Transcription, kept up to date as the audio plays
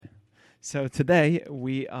So today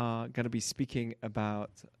we are going to be speaking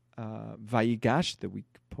about Vayigash, the week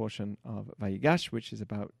portion of Vayigash, which is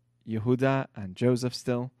about Yehuda and Joseph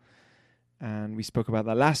still. And we spoke about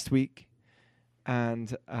that last week.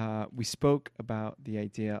 And we spoke about the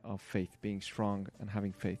idea of faith, being strong and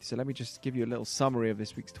having faith. So let me just give you a little summary of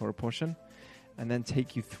this week's Torah portion and then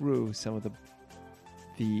take you through some of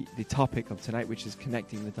the topic of tonight, which is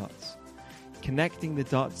connecting the dots. Connecting the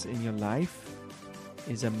dots in your life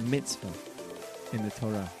is a mitzvah in the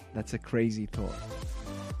Torah. That's a crazy thought.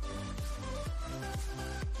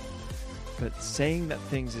 But saying that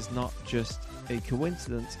things is not just a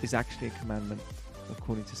coincidence is actually a commandment,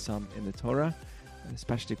 according to some in the Torah, and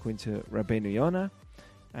especially according to Rabbeinu Yonah.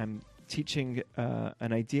 I'm teaching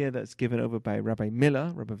an idea that's given over by Rabbi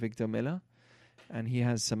Victor Miller, and he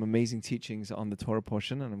has some amazing teachings on the Torah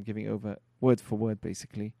portion, and I'm giving over word for word,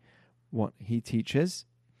 basically, what he teaches.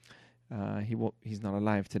 He's not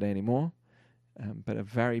alive today anymore, but a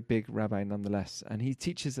very big rabbi nonetheless. And he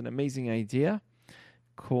teaches an amazing idea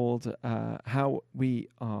called how we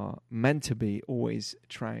are meant to be always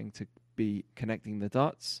trying to be connecting the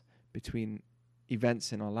dots between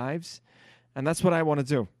events in our lives. And that's what I want to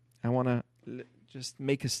do. I want to just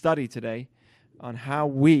make a study today on how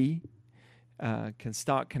we can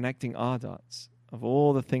start connecting our dots of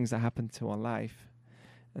all the things that happened to our life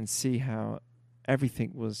and see how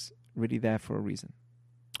everything was really there for a reason.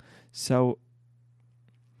 So,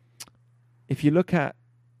 if you look at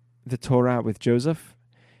the Torah with Joseph,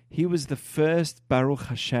 he was the first Baruch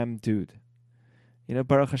Hashem dude. You know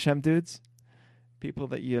Baruch Hashem dudes? People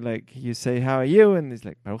that you say, how are you? And it's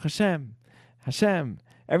like, Baruch Hashem, Hashem.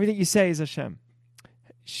 Everything you say is Hashem.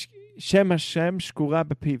 Shem Hashem shkura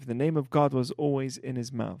b'piv. The name of God was always in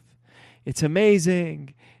his mouth. It's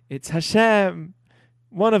amazing. It's Hashem.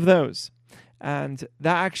 One of those. And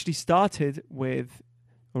that actually started with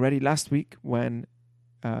already last week when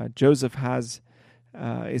Joseph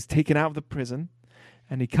is taken out of the prison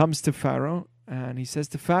and he comes to Pharaoh and he says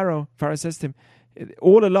to Pharaoh says to him,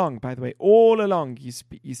 all along, by the way,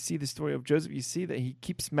 you see the story of Joseph, you see that he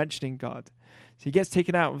keeps mentioning God. So he gets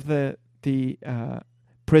taken out of the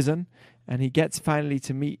prison and he gets finally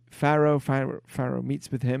to meet Pharaoh. Pharaoh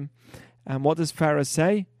meets with him. And what does Pharaoh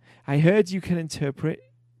say? I heard you can interpret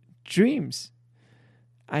dreams.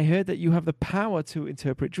 I heard that you have the power to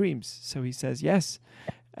interpret dreams. So he says, yes,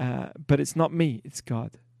 but it's not me, it's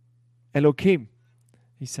God. Elohim,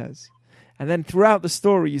 he says. And then throughout the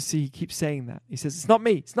story, you see he keeps saying that. He says, it's not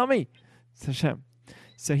me, it's Hashem.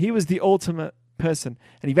 So he was the ultimate person.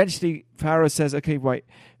 And eventually Pharaoh says, okay, wait.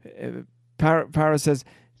 Pharaoh says,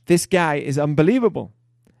 this guy is unbelievable.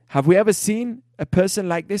 Have we ever seen a person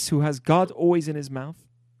like this who has God always in his mouth?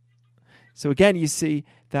 So again, you see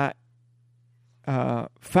that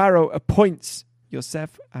Pharaoh appoints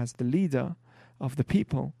Yosef as the leader of the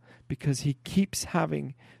people because he keeps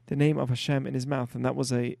having the name of Hashem in his mouth. And that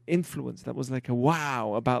was an influence. That was like a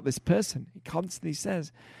wow about this person. He constantly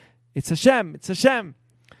says, it's Hashem, it's Hashem.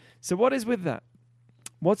 So what is with that?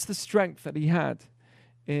 What's the strength that he had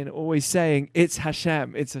in always saying, it's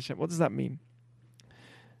Hashem, it's Hashem? What does that mean?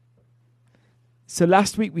 So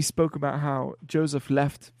last week we spoke about how Joseph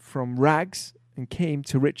left from rags and came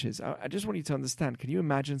to riches. I just want you to understand, can you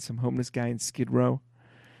imagine some homeless guy in Skid Row?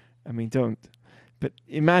 I mean, don't. But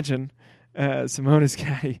imagine some homeless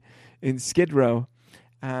guy in Skid Row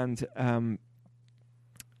and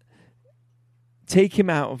take him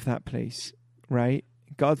out of that place, right?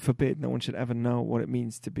 God forbid no one should ever know what it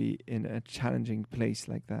means to be in a challenging place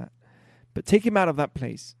like that. But take him out of that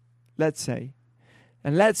place, let's say.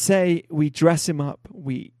 And let's say we dress him up,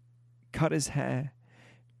 we cut his hair,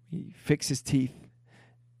 we fix his teeth,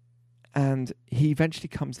 and he eventually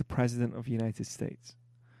becomes the president of the United States.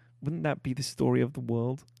 Wouldn't that be the story of the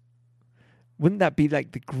world? Wouldn't that be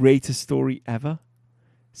like the greatest story ever?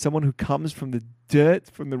 Someone who comes from the dirt,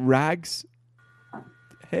 from the rags.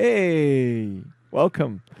 Hey,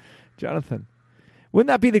 welcome, Jonathan. Wouldn't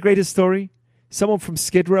that be the greatest story? Someone from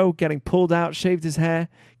Skid Row getting pulled out, shaved his hair,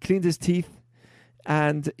 cleaned his teeth,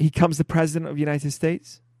 and he becomes the president of the United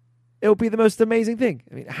States. It will be the most amazing thing.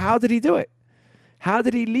 I mean, how did he do it? How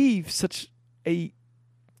did he leave such a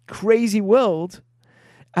crazy world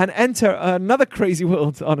and enter another crazy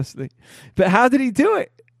world, honestly? But how did he do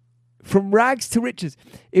it? From rags to riches.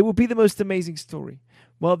 It will be the most amazing story.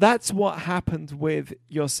 Well, that's what happened with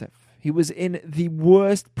Yosef. He was in the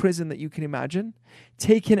worst prison that you can imagine,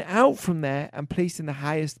 taken out from there and placed in the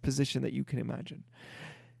highest position that you can imagine.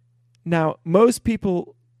 Now, most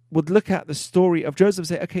people would look at the story of Joseph and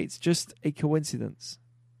say, okay, it's just a coincidence.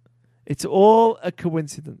 It's all a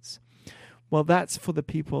coincidence. Well, that's for the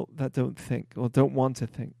people that don't think or don't want to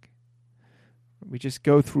think. We just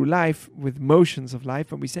go through life with motions of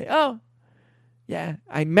life, and we say, "Oh, yeah,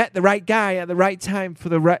 I met the right guy at the right time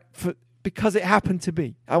because it happened to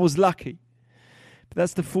be. I was lucky." But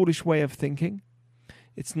that's the foolish way of thinking.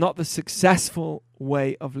 It's not the successful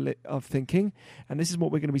way of thinking. And this is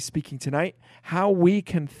what we're going to be speaking tonight. How we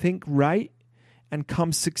can think right and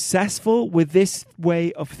come successful with this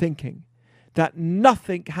way of thinking. That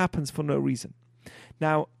nothing happens for no reason.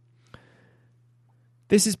 Now,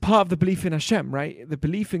 this is part of the belief in Hashem, right? The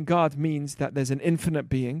belief in God means that there's an infinite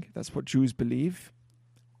being. That's what Jews believe.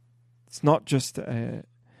 It's not just a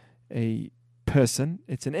person.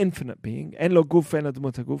 It's an infinite being. En lo guf, en lo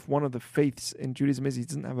dmut haguf. One of the faiths in Judaism is he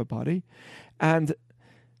doesn't have a body. And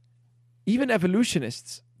even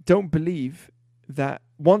evolutionists don't believe that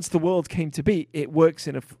once the world came to be, it works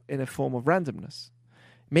in a form of randomness.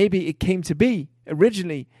 Maybe it came to be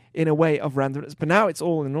originally in a way of randomness, but now it's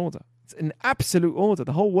all in order. It's in absolute order.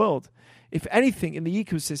 The whole world, if anything in the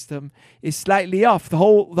ecosystem is slightly off, the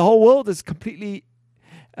whole world is completely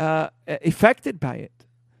affected by it.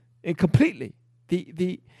 Completely.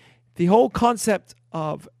 The whole concept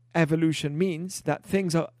of evolution means that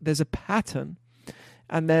there's a pattern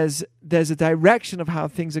and there's a direction of how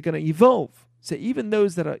things are going to evolve. So even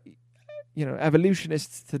those that are,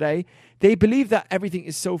 evolutionists today, they believe that everything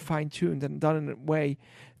is so fine-tuned and done in a way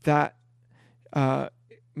that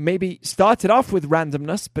maybe started off with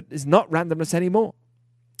randomness, but is not randomness anymore.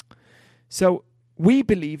 So we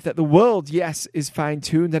believe that the world, yes, is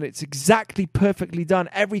fine-tuned and it's exactly perfectly done.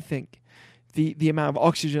 Everything, the amount of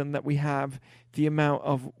oxygen that we have, the amount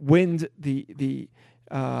of wind, the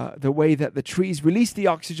way that the trees release the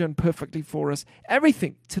oxygen perfectly for us,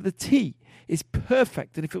 everything to the T is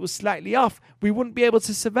perfect. And if it was slightly off, we wouldn't be able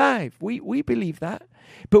to survive. We believe that.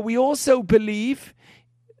 But we also believe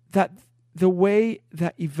that the way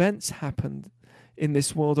that events happen in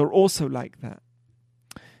this world are also like that.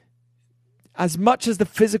 As much as the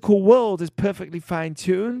physical world is perfectly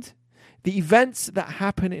fine-tuned, the events that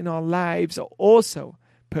happen in our lives are also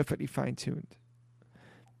perfectly fine-tuned.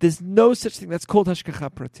 There's no such thing. That's called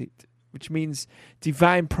hashgacha pratit, which means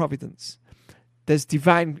divine providence. There's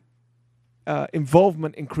divine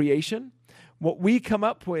involvement in creation. What we come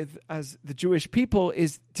up with as the Jewish people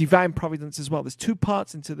is divine providence as well. There's two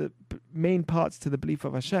parts into the main parts to the belief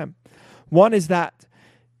of Hashem. One is that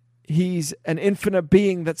He's an infinite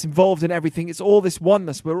being that's involved in everything. It's all this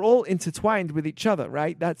oneness. We're all intertwined with each other,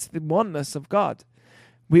 right? That's the oneness of God.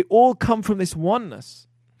 We all come from this oneness.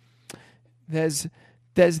 There's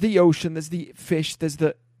the ocean, there's the fish,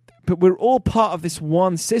 but we're all part of this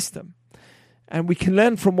one system. And we can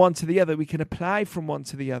learn from one to the other. We can apply from one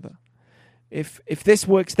to the other. If this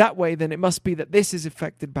works that way, then it must be that this is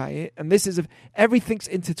affected by it. And everything's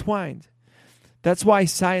intertwined. That's why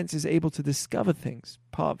science is able to discover things.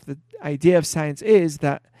 Part of the idea of science is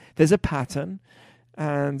that there's a pattern,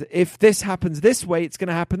 and if this happens this way, it's going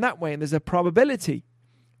to happen that way, and there's a probability.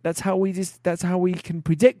 That's how we can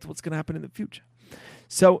predict what's going to happen in the future.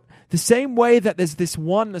 So the same way that there's this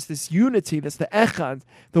oneness, this unity, that's the echad,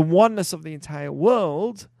 the oneness of the entire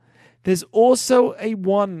world, there's also a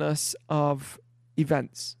oneness of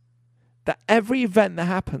events. That every event that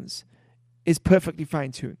happens is perfectly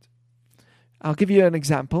fine-tuned. I'll give you an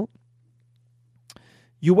example.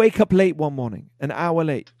 You wake up late one morning, an hour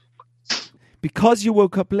late. Because you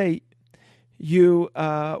woke up late, you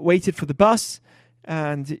waited for the bus,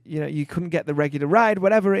 and you couldn't get the regular ride,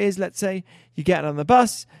 whatever it is. Let's say you get on the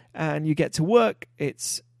bus and you get to work.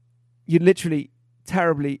 You're literally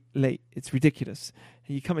terribly late. It's ridiculous.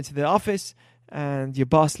 You come into the office and your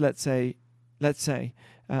boss, let's say,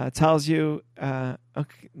 tells you,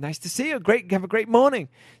 okay, nice to see you. Great, have a great morning.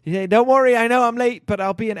 You say, don't worry, I know I'm late, but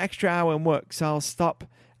I'll be an extra hour in work, so I'll stop.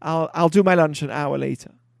 I'll do my lunch an hour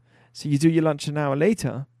later. So you do your lunch an hour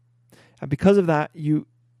later, and because of that, you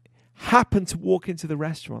happen to walk into the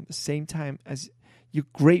restaurant at the same time as your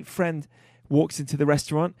great friend walks into the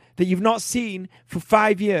restaurant that you've not seen for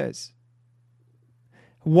 5 years.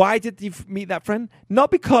 Why did you meet that friend? Not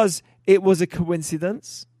because it was a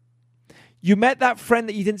coincidence. You met that friend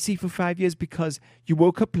that you didn't see for 5 years because you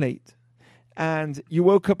woke up late. And you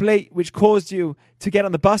woke up late, which caused you to get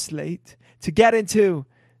on the bus late, to get into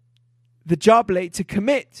the job late, to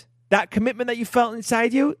commit. That commitment that you felt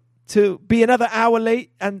inside you, to be another hour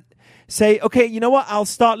late and say, okay, you know what? I'll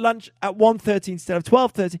start lunch at 1:30 instead of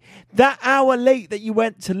 12:30. That hour late that you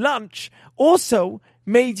went to lunch also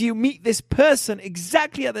made you meet this person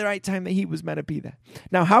exactly at the right time that he was meant to be there.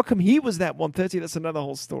 Now, how come he was there at 1:30? That's another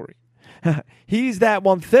whole story. He's there at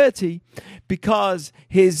 1:30 because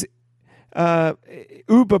his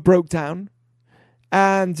Uber broke down,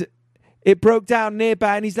 and it broke down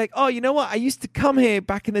nearby, and he's like, oh, you know what? I used to come here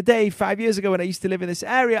back in the day, 5 years ago, when I used to live in this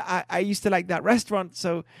area. I used to like that restaurant,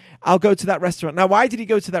 so I'll go to that restaurant. Now, why did he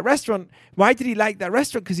go to that restaurant? Why did he like that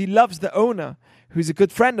restaurant? Because he loves the owner, who's a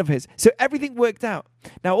good friend of his. So everything worked out.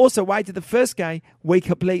 Now, also, why did the first guy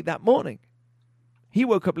wake up late that morning? He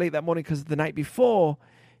woke up late that morning because the night before,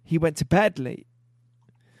 he went to bed late.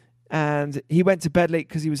 And he went to bed late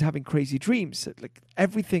because he was having crazy dreams. So, like,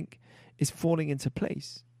 everything is falling into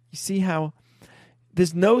place. You see how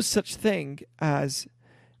there's no such thing as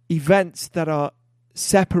events that are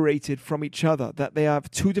separated from each other, that they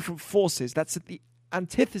have two different forces. That's the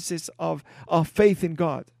antithesis of our faith in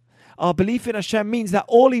God. Our belief in Hashem means that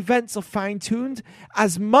all events are fine-tuned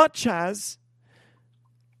as much as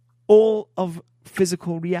all of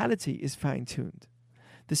physical reality is fine-tuned.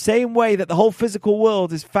 The same way that the whole physical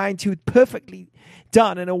world is fine-tuned, perfectly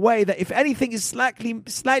done in a way that if anything is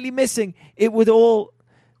slightly missing, it would all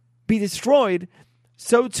be destroyed.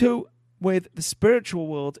 So too with the spiritual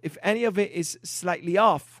world, if any of it is slightly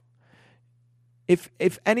off, if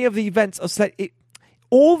any of the events are slightly,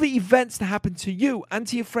 all the events that happen to you and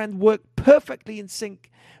to your friend work perfectly in sync,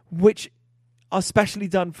 which are specially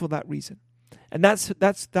done for that reason. And that's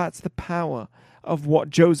the power of what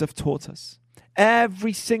Joseph taught us.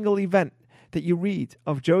 Every single event that you read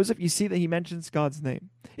of Joseph, you see that he mentions God's name.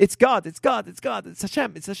 It's God, it's God, it's God, it's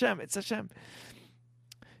Hashem, it's Hashem, it's Hashem.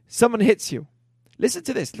 Someone hits you. Listen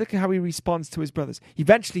to this. Look at how he responds to his brothers.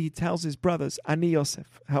 Eventually, he tells his brothers, Ani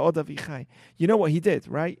Yosef, ha'od avichai. You know what he did,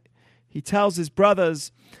 right? He tells his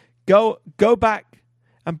brothers, go back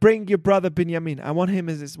and bring your brother Binyamin. I want him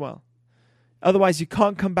as well. Otherwise, you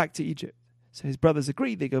can't come back to Egypt. So his brothers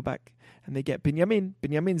agree. They go back and they get Binyamin.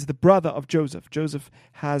 Binyamin's the brother of Joseph. Joseph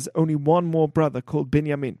has only one more brother called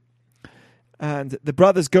Binyamin. And the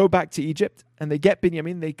brothers go back to Egypt and they get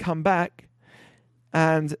Binyamin. They come back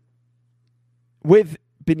and with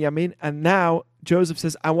Binyamin, and now Joseph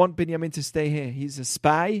says, I want Binyamin to stay here. He's a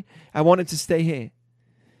spy. I want him to stay here.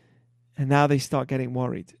 And now they start getting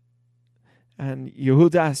worried. And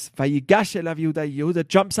Yehuda, Vayigash elav Yehuda, Yehuda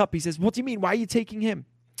jumps up. He says, what do you mean? Why are you taking him?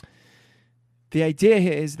 The idea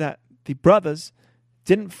here is that the brothers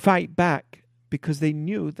didn't fight back because they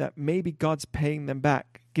knew that maybe God's paying them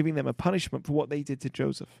back, giving them a punishment for what they did to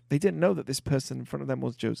Joseph. They didn't know that this person in front of them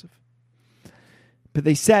was Joseph. But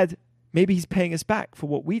they said, maybe he's paying us back for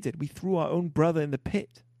what we did. We threw our own brother in the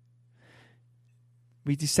pit.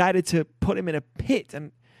 We decided to put him in a pit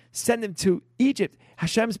and send him to Egypt.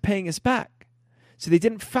 Hashem's paying us back. So they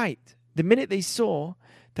didn't fight. The minute they saw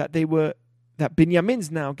that that Binyamin's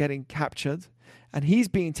now getting captured and he's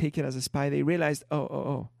being taken as a spy, they realized,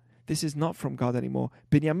 oh, this is not from God anymore.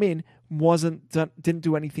 Binyamin didn't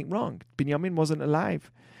do anything wrong. Binyamin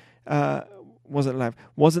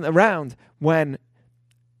wasn't around when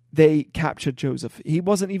they captured Joseph. He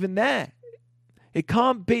wasn't even there. It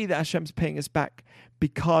can't be that Hashem's paying us back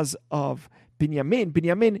because of Binyamin.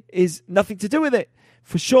 Binyamin is nothing to do with it.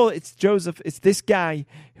 For sure, it's Joseph. It's this guy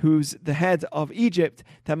who's the head of Egypt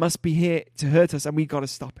that must be here to hurt us, and we got to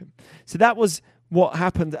stop him. So that was what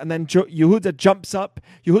happened. And then Yehuda jumps up.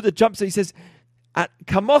 He says,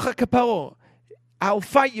 Kamocha kaparo, I'll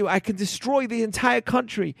fight you. I can destroy the entire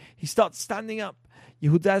country. He starts standing up.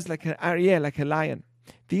 Yehuda's like an Aryeh, like a lion.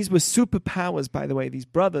 These were superpowers, by the way. These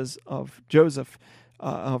brothers of Joseph,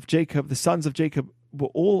 of Jacob, the sons of Jacob, were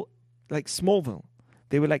all like Smallville.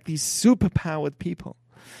 They were like these superpowered people.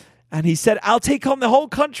 And he said, I'll take on the whole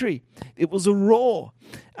country. It was a roar.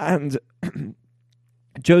 And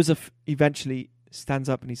Joseph eventually stands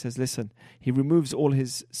up and he says, listen, he removes all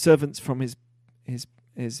his servants from his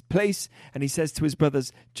place. And he says to his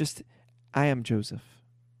brothers, I am Joseph.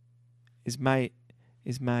 Is my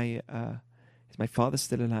father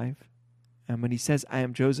still alive? And when he says, I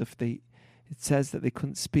am Joseph, it says that they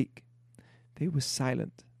couldn't speak. They were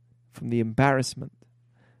silent from the embarrassment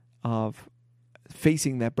of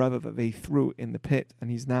facing their brother that they threw in the pit,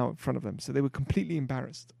 and he's now in front of them. So they were completely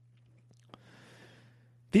embarrassed.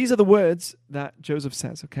 These are the words that Joseph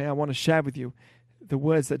says, okay? I want to share with you the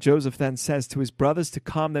words that Joseph then says to his brothers to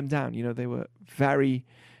calm them down. You know, they were very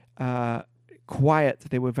quiet.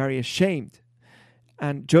 They were very ashamed.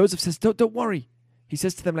 And Joseph says, don't worry. He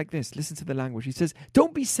says to them like this. Listen to the language. He says,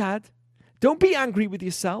 don't be sad. Don't be angry with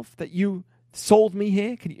yourself that you sold me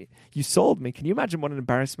here. You sold me. Can you imagine what an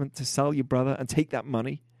embarrassment to sell your brother and take that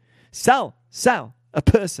money? Sell a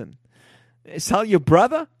person. Sell your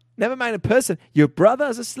brother? Never mind a person. Your brother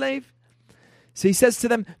as a slave? So he says to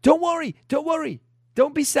them, don't worry.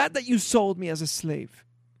 Don't be sad that you sold me as a slave.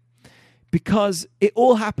 Because it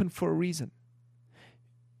all happened for a reason.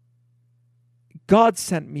 God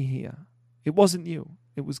sent me here. It wasn't you.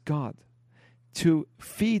 It was God. to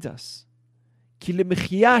feed us.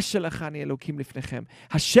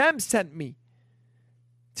 Hashem sent me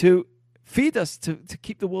to feed us, to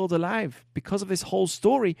keep the world alive. Because of this whole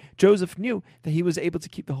story, Joseph knew that he was able to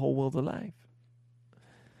keep the whole world alive.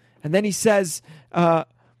 And then he says,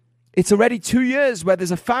 it's already 2 years where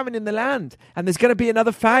there's a famine in the land, and there's going to be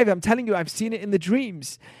another 5. I'm telling you, I've seen it in the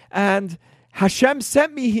dreams. And Hashem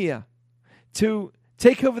sent me here to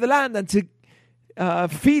take over the land and to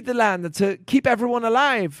feed the land and to keep everyone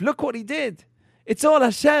alive. Look what he did. It's all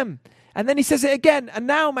Hashem. And then he says it again. And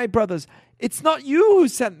now, my brothers, it's not you who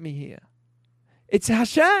sent me here. It's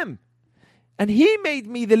Hashem. And he made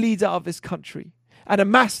me the leader of this country and a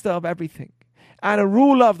master of everything and a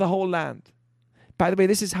ruler of the whole land. By the way,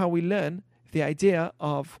 this is how we learn the idea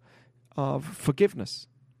of forgiveness.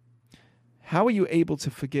 How are you able to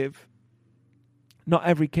forgive? Not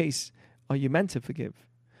every case are you meant to forgive.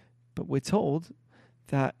 But we're told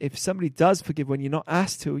that if somebody does forgive when you're not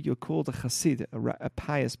asked to, you're called a chassid, a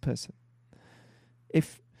pious person.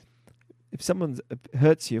 If someone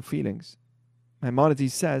hurts your feelings,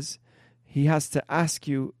 Maimonides says he has to ask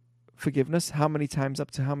you forgiveness. How many times?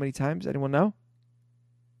 Up to how many times? Anyone know?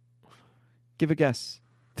 Give a guess.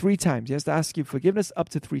 3 times. He has to ask you forgiveness up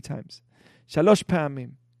to 3 times. Shalosh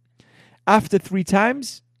pa'amim. After 3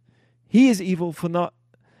 times, he is evil for not.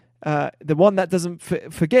 The one that doesn't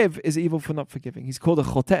forgive is evil for not forgiving. He's called a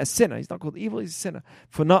choteh, a sinner. He's not called evil, he's a sinner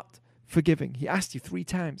for not forgiving. He asked you 3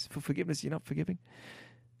 times for forgiveness, you're not forgiving.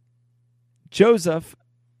 Joseph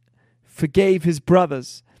forgave his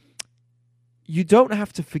brothers. You don't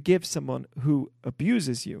have to forgive someone who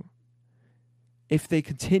abuses you if they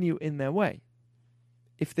continue in their way.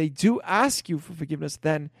 If they do ask you for forgiveness,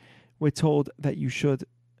 then we're told that you should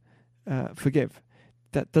forgive.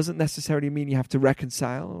 That doesn't necessarily mean you have to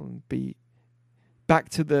reconcile and be back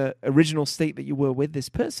to the original state that you were with this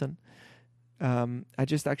person. I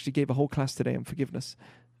just actually gave a whole class today on forgiveness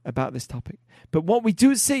about this topic. But what we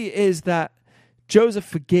do see is that Joseph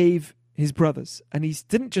forgave his brothers. And he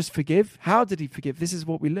didn't just forgive. How did he forgive? This is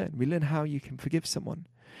what we learn. We learn how you can forgive someone.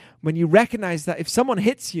 When you recognize that if someone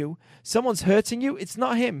hits you, someone's hurting you, it's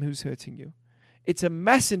not him who's hurting you. It's a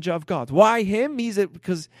messenger of God. Why him?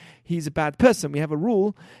 Because he's a bad person. We have a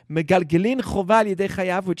rule, megalgelin choval yedei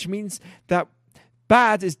chayav, which means that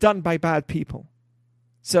bad is done by bad people.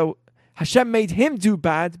 So Hashem made him do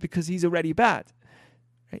bad because he's already bad.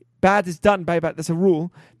 Right? Bad is done by bad. That's a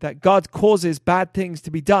rule that God causes bad things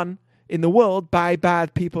to be done in the world by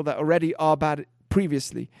bad people that already are bad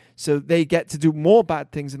previously. So they get to do more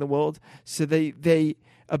bad things in the world. So they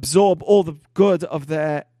absorb all the good of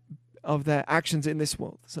their actions in this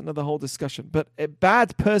world. It's another whole discussion. But a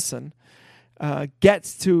bad person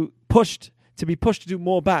gets to be pushed to do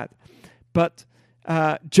more bad. But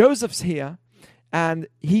Joseph's here, and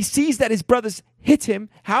he sees that his brothers hit him.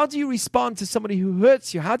 How do you respond to somebody who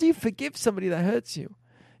hurts you? How do you forgive somebody that hurts you?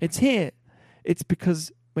 It's here. It's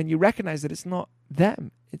because when you recognize that it's not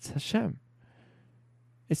them, it's Hashem.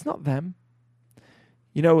 It's not them.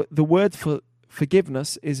 You know, the word for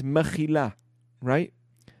forgiveness is mechila, right?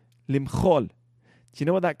 Limchol. Do you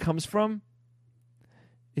know where that comes from?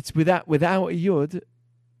 It's without a yud.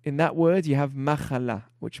 In that word, you have machala,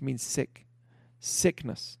 which means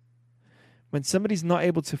sickness. When somebody's not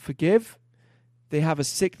able to forgive, they have a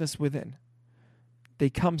sickness within. They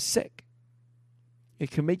come sick.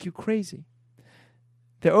 It can make you crazy.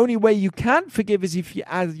 The only way you can forgive is if you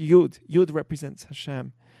add yud. Yud represents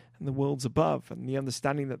Hashem and the worlds above and the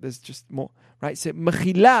understanding that there's just more. Right? So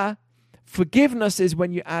mechila, forgiveness is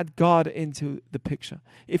when you add God into the picture.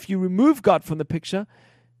 If you remove God from the picture,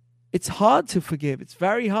 it's hard to forgive. It's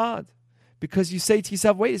very hard because you say to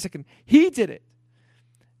yourself, wait a second, he did it.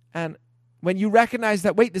 And when you recognize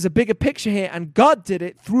that, wait, there's a bigger picture here and God did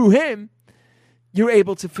it through him, you're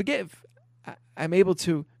able to forgive. I'm able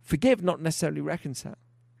to forgive, not necessarily reconcile.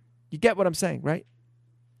 You get what I'm saying, right?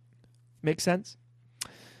 Makes sense?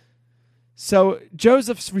 So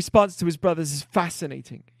Joseph's response to his brothers is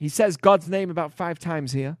fascinating. He says God's name about 5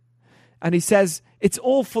 times here. And he says, it's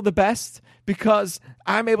all for the best because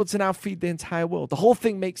I'm able to now feed the entire world. The whole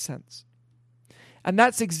thing makes sense. And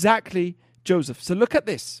that's exactly Joseph. So look at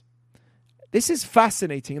this. This is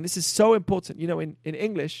fascinating and this is so important. You know, in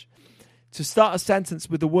English, to start a sentence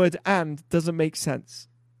with the word and doesn't make sense.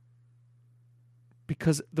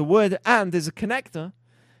 Because the word and is a connector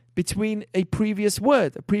between a previous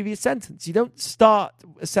word, a previous sentence. You don't start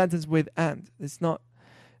a sentence with and. It's not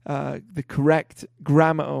the correct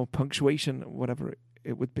grammar or punctuation or whatever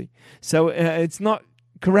it would be. So it's not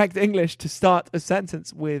correct English to start a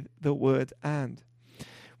sentence with the word and.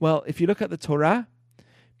 Well, if you look at the Torah,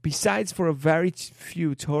 besides for a very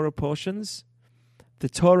few Torah portions, the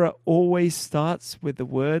Torah always starts with the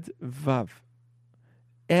word Vav.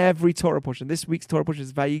 Every Torah portion. This week's Torah portion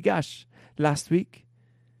is Vayigash. Last week,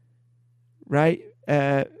 right?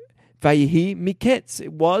 Vayihi Miketz.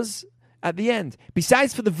 It was at the end.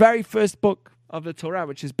 Besides for the very first book of the Torah,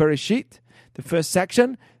 which is Bereshit, the first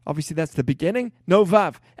section, obviously that's the beginning, no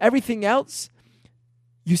Vav. Everything else,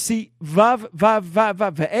 you see Vav, Vav, Vav,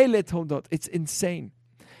 Vav, Ve'ele Toldot. It's insane.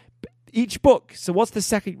 Each book, so what's the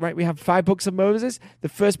second, right? We have 5 books of Moses. The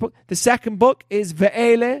first book, the second book is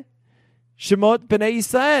Ve'ele Shemot B'nai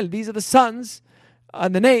Yisrael. These are the sons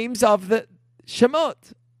and the names of the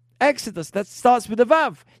Shemot. Exodus, that starts with a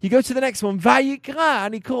Vav. You go to the next one, Vayikra,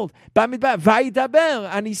 and he called. Bamidbar, Vayidaber,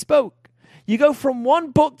 and he spoke. You go from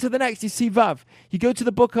one book to the next, you see Vav. You go to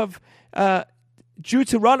the book of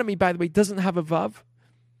Deuteronomy, by the way, doesn't have a Vav,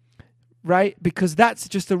 right? Because that's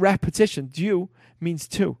just a repetition. Dew means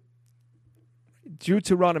two.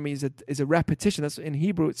 Deuteronomy is a repetition. That's in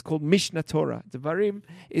Hebrew. It's called Mishnah Torah. Devarim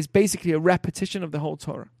is basically a repetition of the whole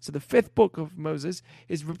Torah. So the 5th book of Moses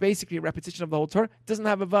is basically a repetition of the whole Torah. It doesn't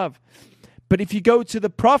have a Vav. But if you go to the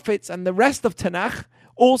prophets and the rest of Tanakh,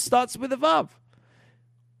 all starts with a Vav.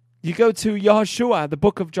 You go to Yehoshua, the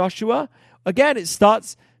book of Joshua, again it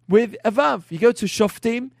starts with a Vav. You go to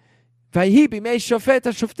Shoftim, Vayhi b'mei shofet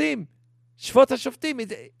ha-shoftim. Shvot ha-shoftim.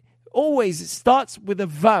 It starts with a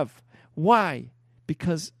Vav. Why?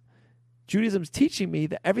 Because Judaism is teaching me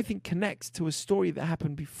that everything connects to a story that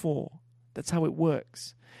happened before. That's how it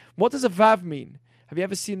works. What does a Vav mean? Have you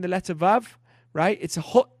ever seen the letter Vav? Right? It's a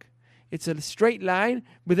hook. It's a straight line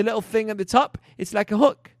with a little thing at the top. It's like a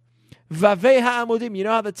hook. Vavei ha'amudim. You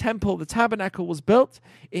know how the temple, the tabernacle was built?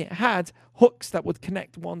 It had hooks that would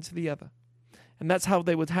connect one to the other. And that's how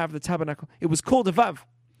they would have the tabernacle. It was called a Vav.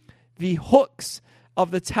 The hooks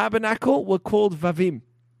of the tabernacle were called Vavim.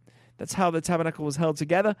 That's how the tabernacle was held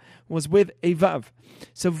together, was with a Vav.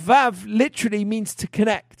 So Vav literally means to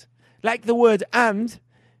connect. Like the word and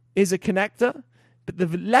is a connector, but the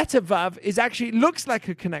letter Vav looks like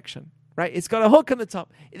a connection, right? It's got a hook on the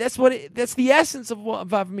top. That's the essence of what a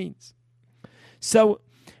Vav means. So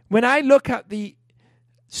when I look at the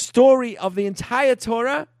story of the entire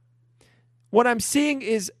Torah, what I'm seeing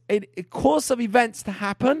is a course of events to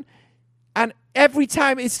happen. And every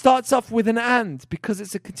time it starts off with an and, because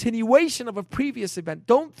it's a continuation of a previous event.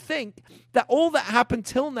 Don't think that all that happened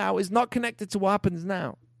till now is not connected to what happens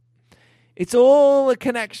now. It's all a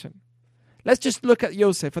connection. Let's just look at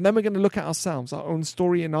Yosef, and then we're going to look at ourselves, our own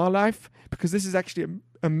story in our life, because this is actually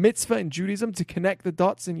a mitzvah in Judaism to connect the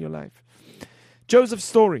dots in your life. Joseph's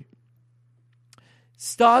story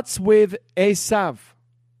starts with Esav.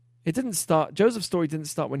 Joseph's story didn't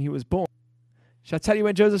start when he was born. Shall I tell you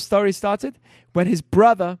when Joseph's story started? When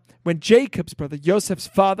Jacob's brother, Joseph's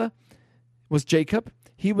father, was Jacob,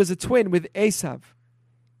 he was a twin with Esav.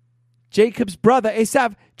 Jacob's brother,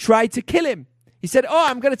 Esav, tried to kill him. He said,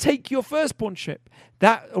 I'm going to take your firstborn ship.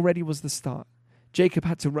 That already was the start. Jacob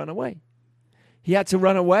had to run away. He had to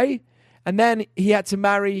run away, and then he had to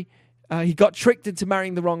marry. He got tricked into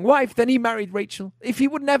marrying the wrong wife. Then he married Rachel. If he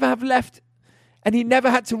would never have left, and he never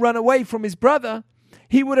had to run away from his brother,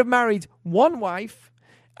 he would have married one wife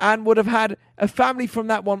and would have had a family from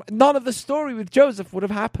that one. None of the story with Joseph would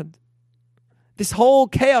have happened. This whole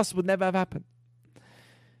chaos would never have happened.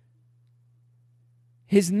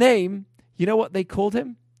 His name, you know what they called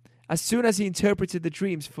him? As soon as he interpreted the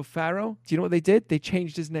dreams for Pharaoh, do you know what they did? They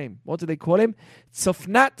changed his name. What did they call him?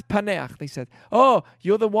 Tzofnat Paneach. They said,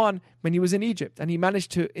 you're the one when he was in Egypt and he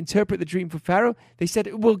managed to interpret the dream for Pharaoh. They said,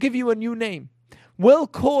 we'll give you a new name. We'll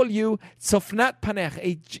call you Tzofnat Paneach,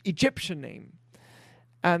 an Egyptian name.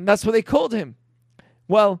 And that's what they called him.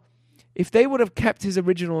 Well, if they would have kept his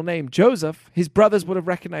original name, Joseph, his brothers would have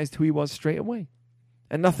recognized who he was straight away.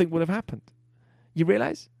 And nothing would have happened. You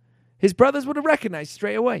realize? His brothers would have recognized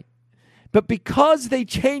straight away. But because they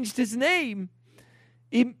changed his name,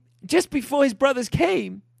 just before his brothers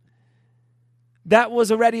came, that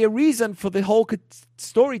was already a reason for the whole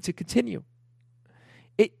story to continue.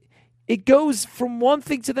 It goes from one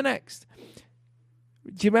thing to the next.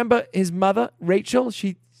 Do you remember his mother, Rachel?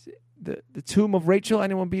 The tomb of Rachel,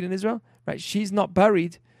 anyone been in Israel? Right, she's not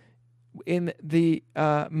buried in the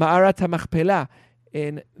Ma'arat HaMachpelah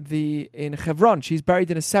in Hebron. She's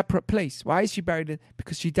buried in a separate place. Why is she buried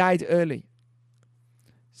because she died early.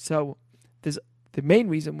 So there's the main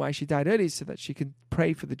reason why she died early is so that she can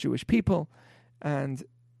pray for the Jewish people and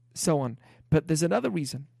so on. But there's another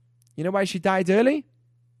reason. You know why she died early?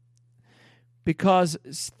 Because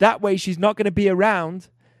that way she's not going to be around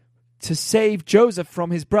to save Joseph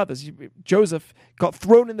from his brothers. Joseph got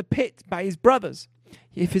thrown in the pit by his brothers.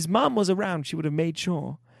 If his mom was around, she would have made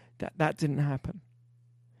sure that didn't happen.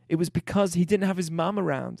 it was because he didn't have his mom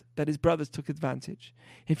around that his brothers took advantage.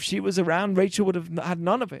 If she was around, Rachel would have had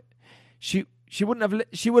none of it. She would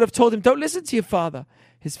have told him, don't listen to your father.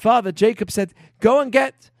 His father, Jacob, said, go and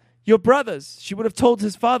get your brothers. She would have told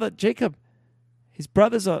his father, Jacob, his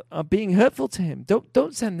brothers are being hurtful to him.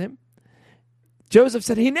 Don't send him. Joseph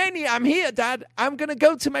said, Hineni, I'm here, Dad. I'm going to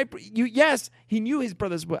go to my... Yes, he knew his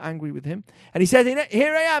brothers were angry with him. And he said,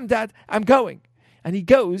 here I am, Dad. I'm going. And he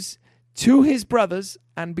goes to his brothers,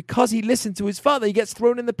 and because he listened to his father, he gets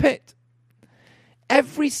thrown in the pit.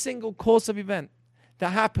 Every single course of event that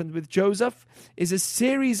happened with Joseph is a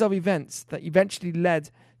series of events that eventually led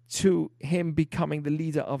to him becoming the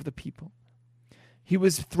leader of the people. He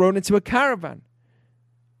was thrown into a caravan.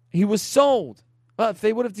 He was sold. Well, if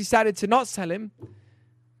they would have decided to not sell him,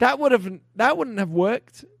 that wouldn't have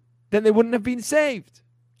worked. Then they wouldn't have been saved.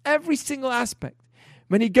 Every single aspect.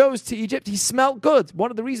 When he goes to Egypt, he smelled good.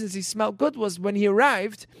 One of the reasons he smelled good was when he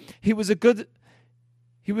arrived, he was a good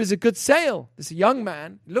sale. This young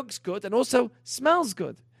man looks good and also smells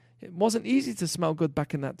good. It wasn't easy to smell good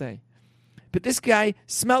back in that day. But this guy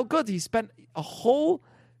smelled good. He spent a whole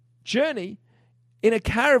journey in a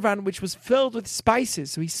caravan which was filled with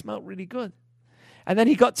spices, so he smelled really good. And then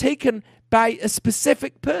he got taken by a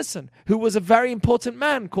specific person who was a very important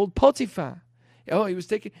man called Potiphar. Oh, he was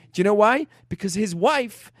taken. Do you know why? Because his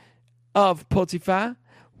wife of Potiphar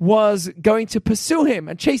was going to pursue him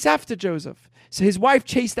and chase after Joseph. So his wife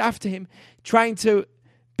chased after him, trying to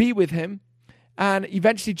be with him. And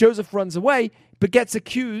eventually Joseph runs away, but gets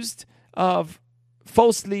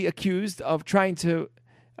falsely accused of trying to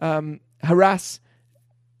harass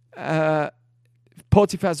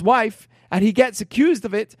Potiphar's wife. And he gets accused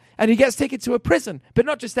of it, and he gets taken to a prison. But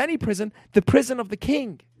not just any prison, the prison of the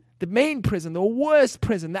king. The main prison, the worst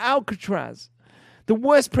prison, the Alcatraz. The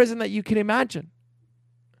worst prison that you can imagine.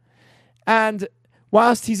 And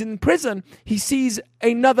whilst he's in prison, he sees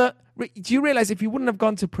another... Do you realize if he wouldn't have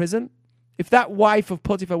gone to prison, if that wife of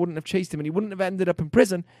Potiphar wouldn't have chased him and he wouldn't have ended up in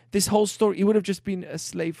prison, this whole story, he would have just been a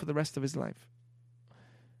slave for the rest of his life.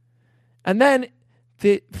 And then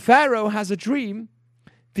the Pharaoh has a dream,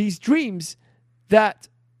 these dreams that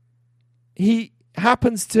he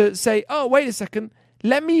happens to say, oh, wait a second,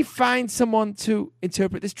 let me find someone to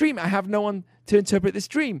interpret this dream. I have no one to interpret this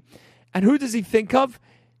dream. And who does he think of?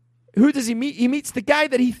 Who does he meet? He meets the guy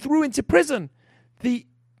that he threw into prison, the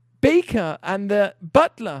baker and the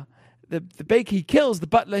butler. The baker he kills, the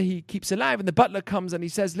butler he keeps alive, and the butler comes and he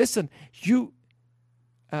says, listen, you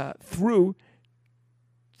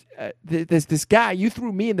there's this guy, you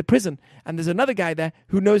threw me in the prison, and there's another guy there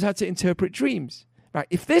who knows how to interpret dreams. Right?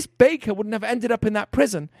 If this baker wouldn't have ended up in that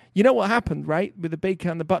prison, you know what happened, right? With the baker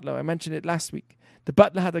and the butler. I mentioned it last week. The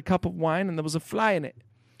butler had a cup of wine and there was a fly in it.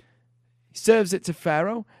 He serves it to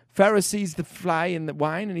Pharaoh. Pharaoh sees the fly in the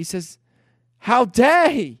wine and he says, how dare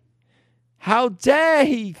he? How dare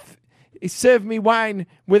he serve me wine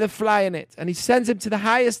with a fly in it? And he sends him to the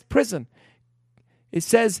highest prison. It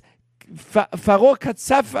says, Pharaoh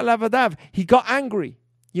katzaf alavadav. He got angry.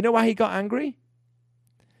 You know why he got angry?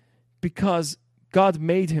 Because God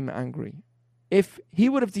made him angry. If he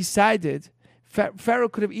would have decided, Pharaoh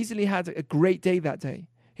could have easily had a great day that day.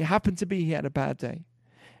 It happened to be he had a bad day.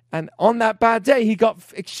 And on that bad day, he got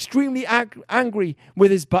extremely angry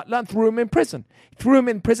with his butler and threw him in prison. He threw him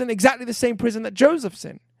in prison, exactly the same prison that Joseph's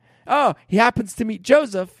in. Oh, he happens to meet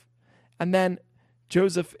Joseph, and then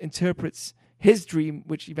Joseph interprets his dream,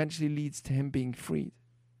 which eventually leads to him being freed.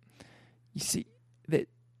 You see, that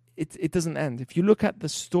it doesn't end. If you look at the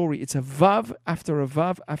story, it's a vav after a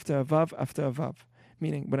vav after a vav after a vav.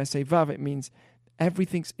 Meaning, when I say vav, it means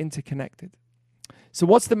everything's interconnected. So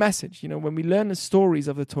what's the message? You know, when we learn the stories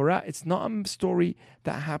of the Torah, it's not a story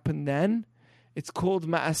that happened then. It's called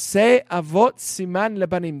Ma'aseh Avot Siman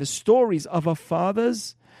Lebanim. The stories of our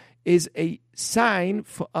fathers is a sign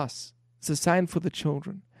for us. It's a sign for the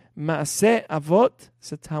children. Ma'aseh Avot,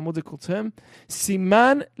 it's a Talmudical term.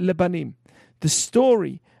 Siman Lebanim. The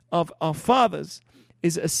story of our fathers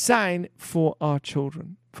is a sign for our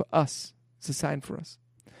children, for us. It's a sign for us.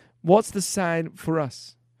 What's the sign for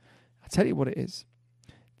us? I'll tell you what it is.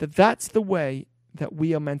 That's the way that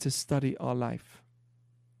we are meant to study our life.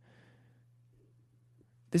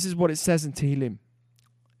 This is what it says in Tehillim.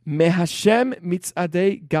 Me Hashem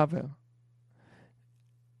mitzadei gaver.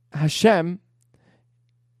 Hashem,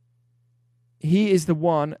 He is the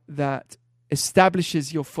one that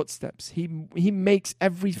establishes your footsteps. He makes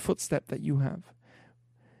every footstep that you have.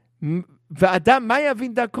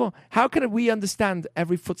 How can we understand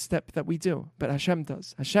every footstep that we do? But Hashem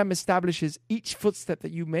does. Hashem establishes each footstep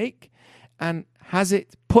that you make and has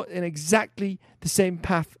it put in exactly the same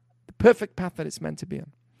path, the perfect path that it's meant to be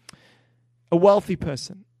on. a wealthy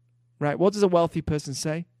person, right? What does a wealthy person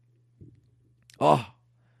say? Oh,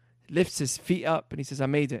 lifts his feet up and he says, I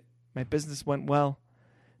made it. My business went well.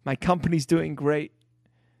 My company's doing great.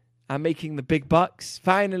 I'm making the big bucks.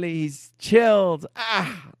 Finally, he's chilled.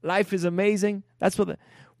 Life is amazing. That's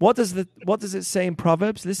what does it say in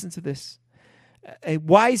Proverbs? Listen to this. A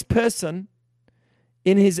wise person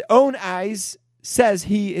in his own eyes says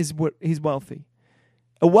he's wealthy.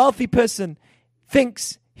 A wealthy person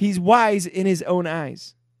thinks he's wise in his own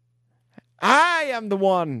eyes. I am the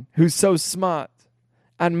one who's so smart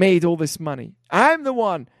and made all this money. I'm the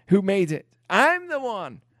one who made it. I'm the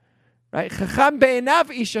one. Right? Chacham be'enav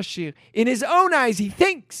ish ashir. In his own eyes, he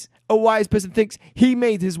thinks, a wise person thinks he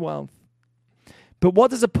made his wealth. But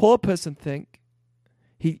what does a poor person think?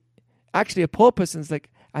 A poor person's like,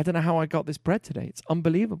 I don't know how I got this bread today. It's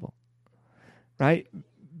unbelievable. Right?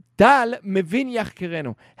 Dal mevin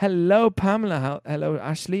yachkerenu. Hello, Pamela. Hello,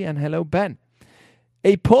 Ashley. And hello, Ben.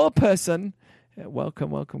 A poor person,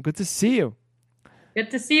 welcome. Good to see you.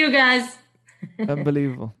 Good to see you guys.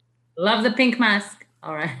 Unbelievable. Love the pink mask.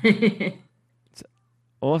 All right. It's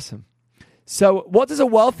awesome. So what does a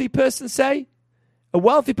wealthy person say? A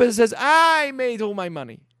wealthy person says, I made all my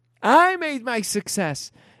money. I made my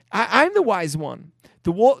success. I'm the wise one.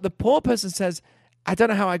 The poor person says, I don't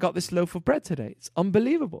know how I got this loaf of bread today. It's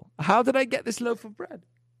unbelievable. How did I get this loaf of bread?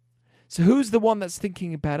 So who's the one that's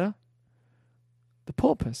thinking better? The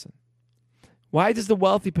poor person. Why does the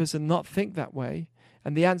wealthy person not think that way?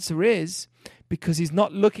 And the answer is because he's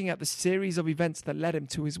not looking at the series of events that led him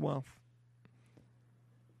to his wealth.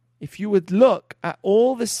 If you would look at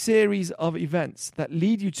all the series of events that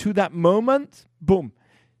lead you to that moment, boom,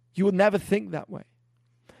 you will never think that way.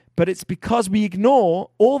 But it's because we ignore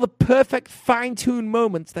all the perfect fine-tuned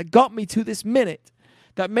moments that got me to this minute,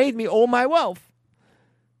 that made me all my wealth.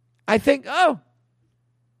 I think, oh,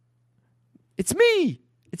 it's me.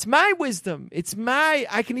 It's my wisdom.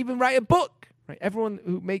 I can even write a book. Right? Everyone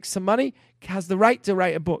who makes some money has the right to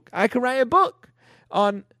write a book. I can write a book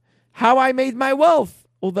on how I made my wealth,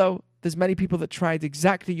 although there's many people that tried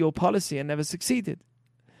exactly your policy and never succeeded.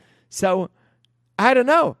 So, I don't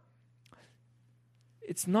know.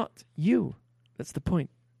 It's not you. That's the point,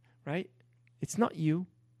 right? It's not you.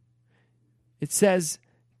 It says,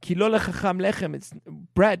 Kilo lechacham lechem.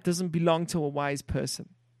 Bread doesn't belong to a wise person.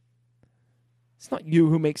 It's not you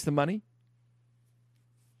who makes the money.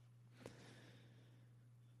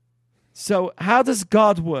 So how does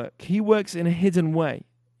God work? He works in a hidden way.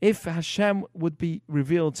 If Hashem would be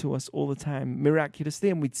revealed to us all the time, miraculously,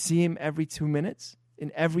 and we'd see him every 2 minutes,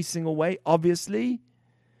 in every single way, obviously,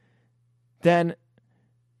 then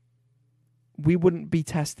we wouldn't be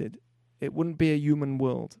tested. It wouldn't be a human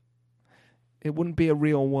world. It wouldn't be a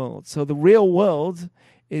real world. So the real world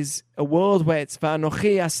is a world where it's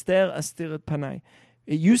va'anochi aster astirat panai.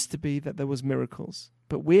 It used to be that there was miracles,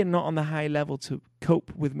 but we're not on the high level to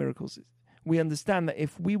cope with miracles. We understand that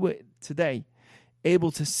if we were today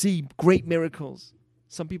able to see great miracles,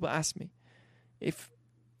 some people ask me, if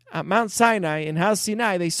at Mount Sinai, in Har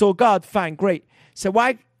Sinai, they saw God, fine, great. So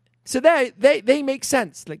why? So they make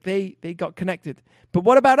sense, like they got connected. But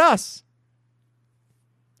what about us?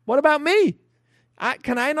 What about me?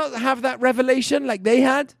 Can I not have that revelation like they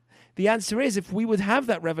had? The answer is, if we would have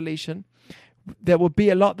that revelation, there would be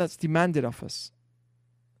a lot that's demanded of us.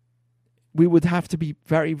 We would have to be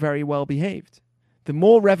very, very well behaved. The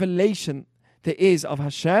more revelation there is of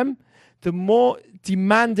Hashem, the more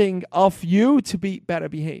demanding of you to be better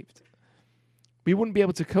behaved. We wouldn't be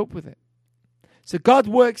able to cope with it. So God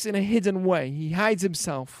works in a hidden way. He hides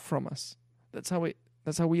himself from us. That's how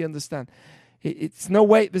we understand. It's no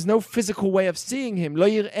way. There's no physical way of seeing him. Lo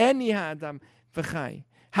yir'eni ha'adam v'chai.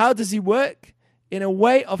 How does he work? In a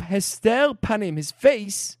way of hester panim. His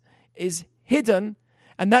face is hidden,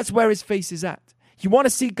 and that's where his face is at. You want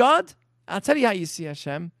to see God? I'll tell you how you see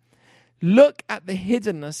Hashem. Look at the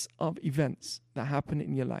hiddenness of events that happen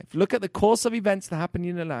in your life. Look at the course of events that happen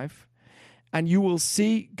in your life, and you will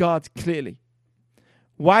see God clearly.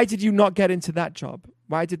 Why did you not get into that job?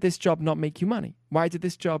 Why did this job not make you money? Why did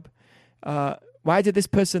this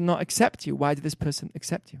person not accept you? Why did this person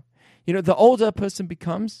accept you? You know, the older a person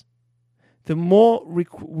becomes, the more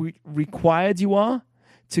required you are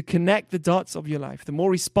to connect the dots of your life. The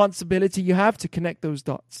more responsibility you have to connect those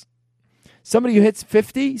dots. Somebody who hits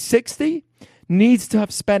 50, 60 needs to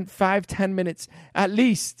have spent 5-10 minutes at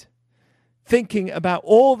least thinking about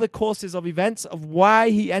all the courses of events of why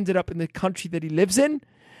he ended up in the country that he lives in,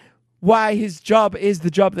 why his job is the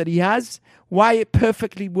job that he has, why it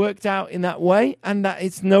perfectly worked out in that way, and that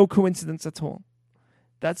it's no coincidence at all.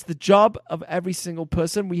 That's the job of every single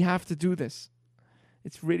person. We have to do this.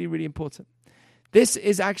 It's really, really important. This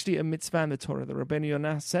is actually a mitzvah in the Torah. The Rabbeinu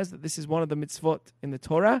Yonah says that this is one of the mitzvot in the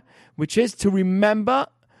Torah, which is to remember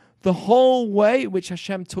the whole way which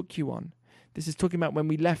Hashem took you on. This is talking about when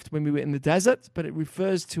we left, when we were in the desert, but it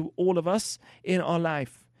refers to all of us in our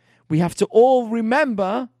life. We have to all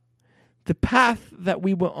remember the path that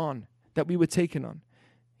we were on, that we were taken on.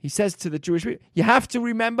 He says to the Jewish people, you have to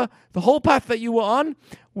remember the whole path that you were on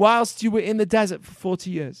whilst you were in the desert for 40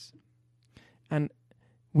 years. And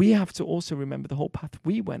we have to also remember the whole path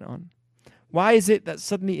we went on. Why is it that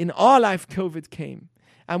suddenly in our life COVID came?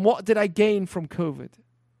 And what did I gain from COVID?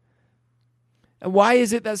 And why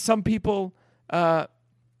is it that some people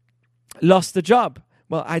lost the job?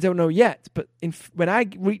 Well, I don't know yet, but when I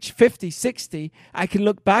reach 50, 60, I can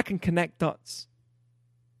look back and connect dots.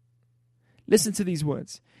 Listen to these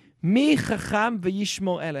words. Mi chacham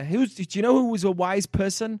v'yishmor eleh. Do you know who was a wise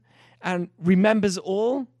person and remembers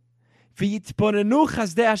all? V'yitbonenu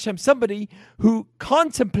chazdei Hashem. Somebody who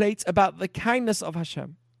contemplates about the kindness of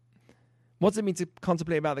Hashem. What does it mean to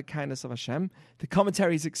contemplate about the kindness of Hashem? The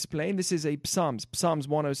commentaries explain. This is Psalms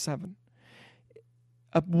 107.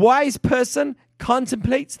 A wise person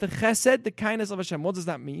contemplates the chesed, the kindness of Hashem. What does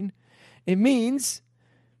that mean? It means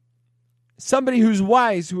somebody who's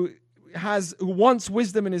wise, who wants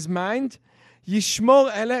wisdom in his mind,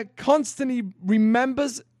 Yishmor Eleh, constantly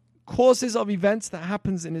remembers courses of events that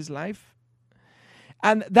happens in his life.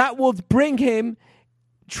 And that will bring him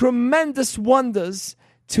tremendous wonders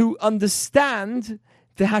to understand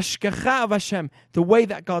the hashgacha of Hashem, the way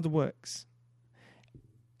that God works.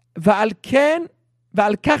 And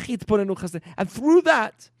through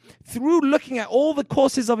that, through looking at all the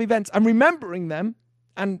courses of events and remembering them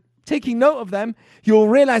and taking note of them, you'll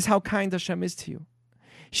realize how kind Hashem is to you.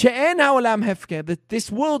 That this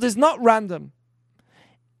world is not random.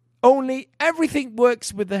 Only everything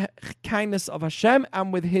works with the kindness of Hashem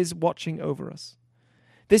and with His watching over us.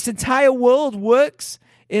 This entire world works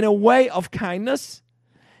in a way of kindness,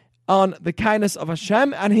 on the kindness of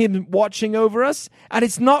Hashem and Him watching over us, and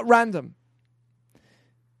it's not random.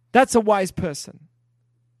 That's a wise person.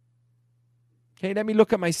 Okay, let me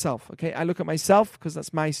look at myself. Okay, I look at myself because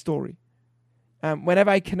that's my story.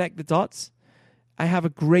 Whenever I connect the dots, I have a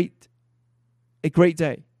great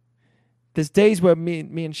day. There's days where me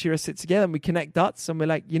and Shira sit together and we connect dots and we're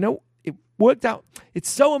like, it worked out. It's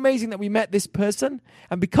so amazing that we met this person,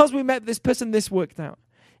 and because we met this person, this worked out.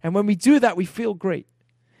 And when we do that, we feel great.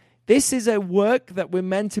 This is a work that we're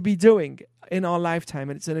meant to be doing in our lifetime,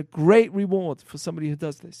 and it's a great reward for somebody who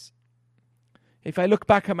does this. If I look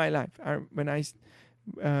back at my life, when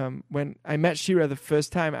I met Shira the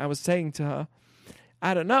first time, I was saying to her,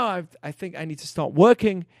 I don't know, I think I need to start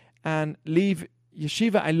working and leave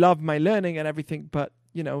yeshiva. I love my learning and everything, but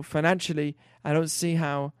financially, I don't see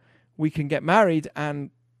how we can get married and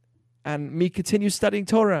me continue studying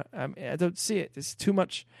Torah. I don't see it. There's too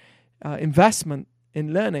much investment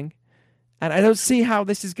in learning, and I don't see how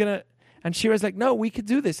this is gonna. And Shira's like, no, we could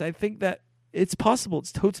do this. I think that it's possible.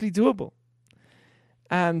 It's totally doable.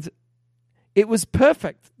 And it was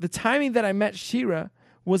perfect. The timing that I met Shira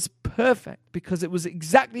was perfect because it was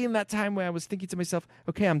exactly in that time where I was thinking to myself,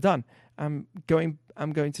 okay, I'm done. I'm going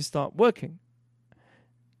to start working.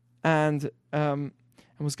 And I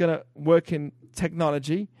was going to work in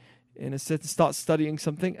technology, start studying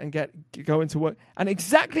something and go into work. And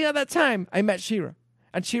exactly at that time, I met Shira.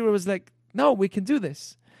 And Shira was like, no, we can do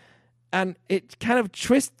this. And it kind of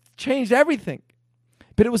changed everything.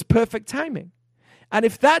 But it was perfect timing. And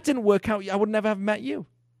if that didn't work out, I would never have met you.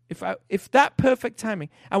 If that perfect timing.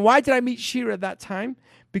 And why did I meet Shira at that time?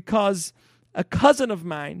 Because a cousin of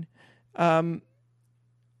mine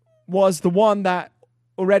was the one that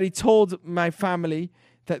already told my family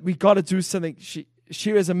that we got to do something.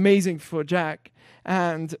 Shira's amazing for Jack.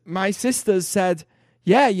 And my sisters said,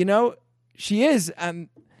 yeah, she is. And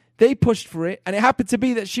they pushed for it. And it happened to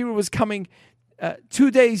be that Shira was coming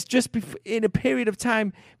 2 days just in a period of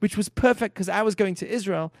time, which was perfect because I was going to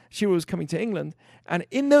Israel. Shira was coming to England. And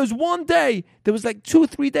in those one day, there was like 2 or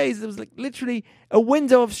 3 days. There was like literally a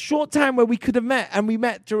window of short time where we could have met. And we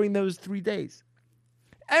met during those 3 days.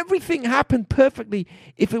 Everything happened perfectly.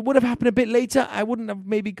 If it would have happened a bit later, I wouldn't have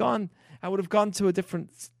maybe gone. I would have gone to a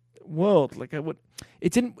different world.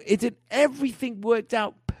 It didn't. Everything worked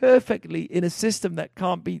out perfectly in a system that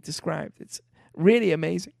can't be described. It's really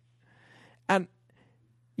amazing. And,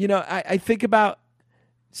 I think about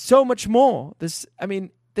so much more. There's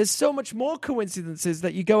so much more coincidences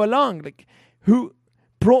that you go along. Like, who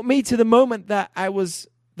brought me to the moment that I was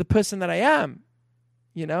the person that I am?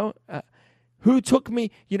 Who took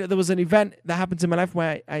me? There was an event that happened in my life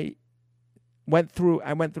where I went through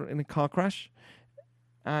in a car crash.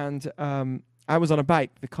 And I was on a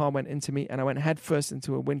bike. The car went into me, and I went head first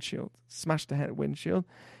into a windshield, smashed the head windshield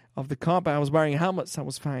of the car, but I was wearing a helmet, so I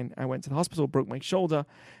was fine. I went to the hospital, broke my shoulder,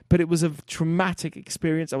 but it was a traumatic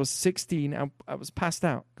experience. I was 16. I was passed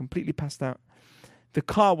out, completely passed out. The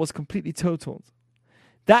car was completely totaled.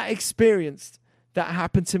 That experience that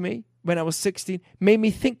happened to me when I was 16 made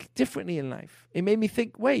me think differently in life. It made me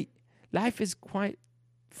think, wait, life is quite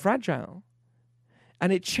fragile.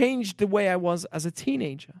 And it changed the way I was as a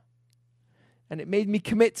teenager. And it made me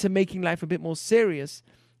commit to making life a bit more serious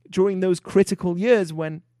during those critical years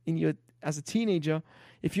when, as a teenager,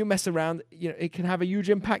 if you mess around, it can have a huge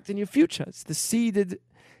impact in your future. It's the seeded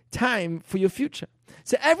time for your future.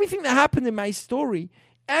 So everything that happened in my story,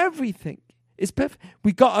 everything is perfect.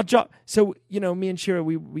 We got our job. So, me and Shira,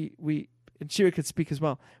 and Shira could speak as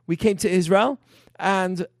well. We came to Israel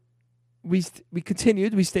and we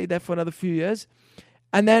continued. We stayed there for another few years.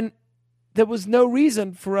 And then there was no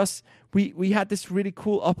reason for us. We had this really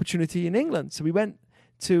cool opportunity in England. So we went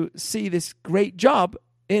to see this great job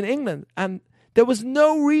in England. And there was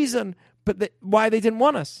no reason why they didn't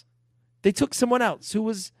want us. They took someone else who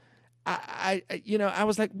was, I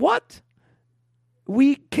was like, what?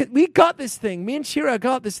 We got this thing. Me and Shira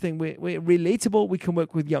got this thing. We're relatable. We can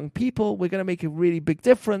work with young people. We're going to make a really big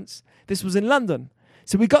difference. This was in London.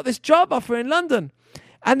 So we got this job offer in London.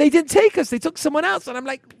 And they didn't take us. They took someone else. And I'm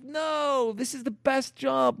like, no, this is the best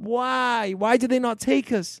job. Why? Why did they not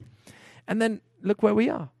take us? And then look where we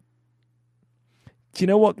are. Do you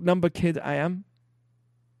know what number kid I am?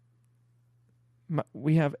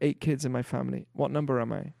 We have 8 kids in my family. What number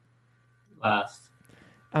am I? Last.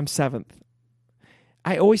 I'm 7th.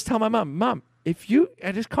 I always tell my mom, I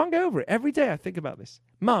just can't get over it. Every day I think about this.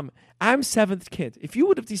 Mom, I'm 7th kid. If you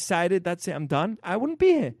would have decided, that's it, I'm done, I wouldn't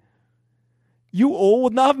be here. You all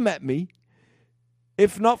would not have met me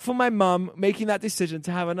if not for my mom making that decision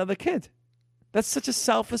to have another kid. That's such a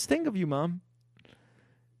selfless thing of you, Mom.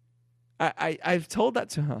 I've told that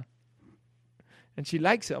to her. And she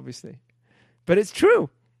likes it, obviously. But it's true.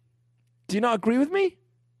 Do you not agree with me?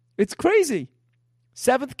 It's crazy.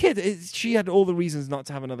 7th kid. She had all the reasons not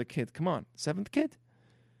to have another kid. Come on, 7th kid.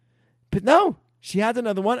 But no, she had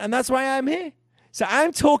another one, and that's why I'm here. So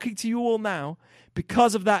I'm talking to you all now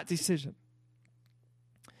because of that decision.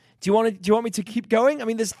 Do you want me to keep going? I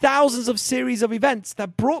mean, there's thousands of series of events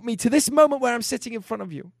that brought me to this moment where I'm sitting in front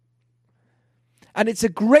of you. And it's a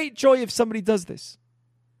great joy if somebody does this.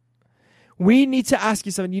 We need to ask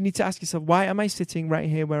yourself, and you need to ask yourself, why am I sitting right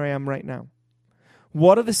here where I am right now?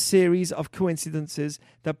 What are the series of coincidences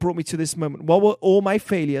that brought me to this moment? What were all my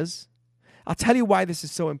failures? I'll tell you why this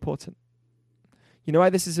is so important. You know why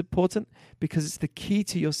this is important? Because it's the key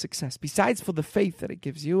to your success. Besides for the faith that it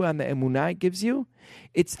gives you and the emunah it gives you,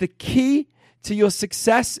 it's the key to your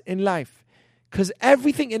success in life. Because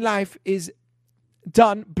everything in life is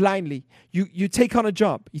done blindly. You take on a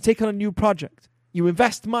job. You take on a new project. You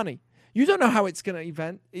invest money. You don't know how it's going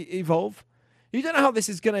to evolve. You don't know how this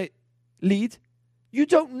is going to lead. You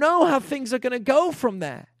don't know how things are going to go from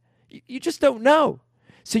there. You just don't know.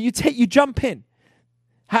 So you jump in.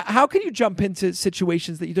 How can you jump into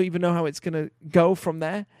situations that you don't even know how it's going to go from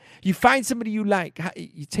there? You find somebody you like.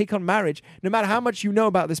 You take on marriage. No matter how much you know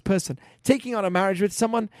about this person, taking on a marriage with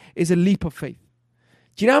someone is a leap of faith.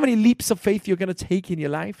 Do you know how many leaps of faith you're going to take in your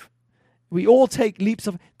life? We all take leaps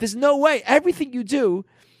of... There's no way. Everything you do,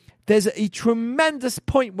 there's a tremendous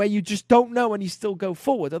point where you just don't know and you still go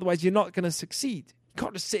forward. Otherwise, you're not going to succeed. You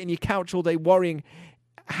can't just sit in your couch all day worrying,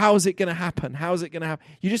 how's it going to happen? How's it going to happen?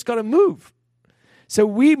 You just got to move. So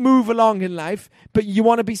we move along in life, but you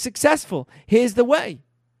want to be successful. Here's the way.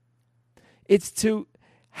 It's to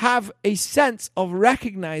have a sense of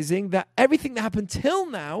recognizing that everything that happened till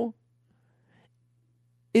now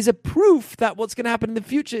is a proof that what's going to happen in the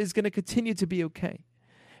future is going to continue to be okay.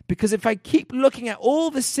 Because if I keep looking at all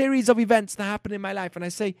the series of events that happen in my life and I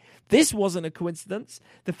say, this wasn't a coincidence,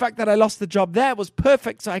 the fact that I lost the job there was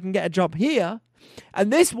perfect so I can get a job here,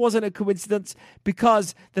 and this wasn't a coincidence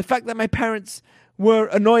because the fact that my parents were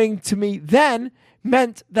annoying to me then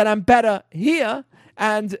meant that I'm better here,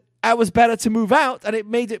 and I was better to move out, and it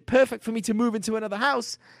made it perfect for me to move into another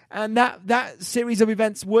house, and that series of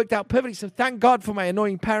events worked out perfectly. So thank God for my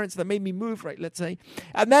annoying parents that made me move, right, let's say.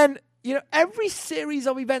 And then, every series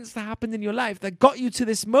of events that happened in your life that got you to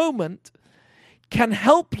this moment can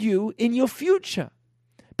help you in your future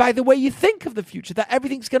by the way you think of the future, that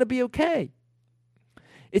everything's going to be okay.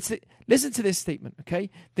 Listen to this statement,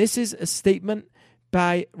 okay? This is a statement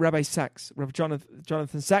by Rabbi Sachs, Rabbi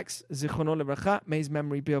Jonathan Sachs, Zichrono Livracha, may his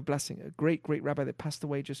memory be a blessing, a great, great rabbi that passed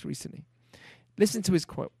away just recently. Listen to his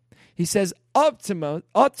quote. He says,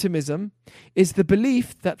 optimism is the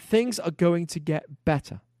belief that things are going to get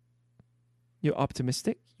better. You're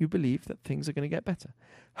optimistic. You believe that things are going to get better.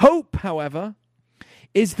 Hope, however,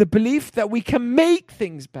 is the belief that we can make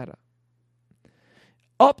things better.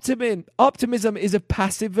 Optimism is a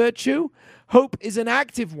passive virtue. Hope is an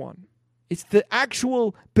active one. It's the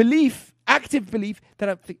actual belief, active belief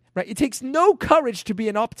that right. It takes no courage to be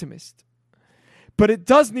an optimist, but it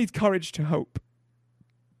does need courage to hope.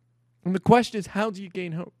 And the question is, how do you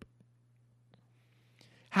gain hope?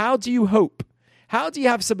 How do you hope? How do you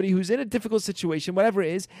have somebody who's in a difficult situation, whatever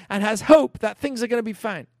it is, and has hope that things are going to be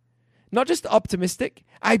fine? Not just optimistic.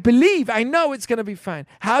 I believe, I know it's going to be fine.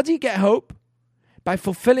 How do you get hope? By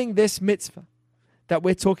fulfilling this mitzvah that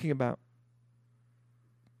we're talking about.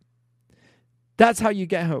 That's how you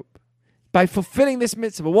get hope. By fulfilling this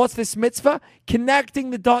mitzvah. What's this mitzvah? Connecting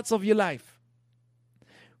the dots of your life.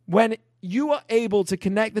 When you are able to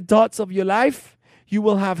connect the dots of your life, you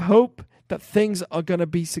will have hope that things are going to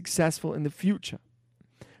be successful in the future.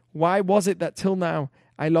 Why was it that till now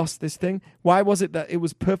I lost this thing? Why was it that it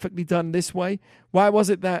was perfectly done this way? Why was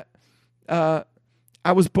it that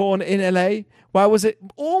I was born in LA? Why was it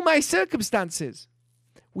all my circumstances?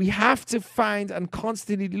 We have to find and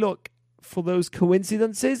constantly look for those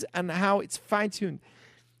coincidences and how it's fine-tuned.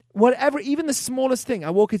 Whatever, even the smallest thing.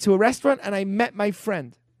 I walk into a restaurant and I met my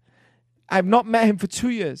friend. I've not met him for 2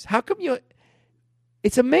 years. How come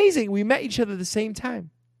it's amazing. We met each other at the same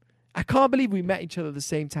time. I can't believe we met each other at the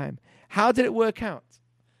same time. How did it work out?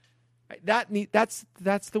 That's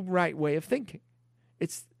the right way of thinking.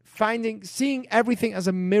 It's seeing everything as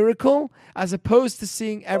a miracle as opposed to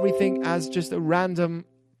seeing everything as just a random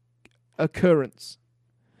occurrence.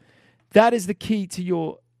 That is the key to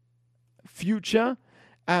your future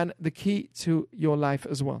and the key to your life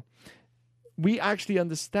as well. We actually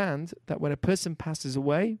understand that when a person passes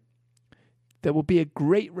away, there will be a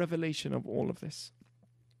great revelation of all of this.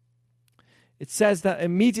 It says that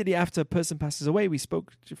immediately after a person passes away, we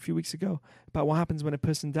spoke a few weeks ago about what happens when a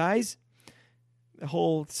person dies, a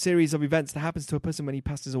whole series of events that happens to a person when he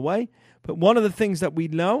passes away. But one of the things that we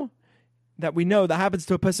know that happens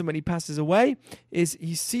to a person when he passes away is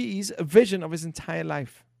he sees a vision of his entire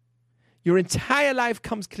life. Your entire life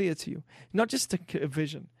comes clear to you, not just a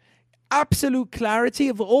vision. Absolute clarity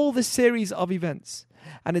of all the series of events.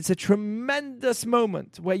 And it's a tremendous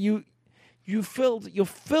moment where you're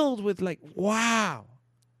filled with like, wow,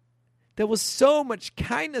 there was so much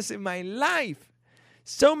kindness in my life.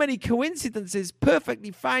 So many coincidences, perfectly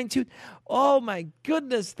fine-tuned. Oh my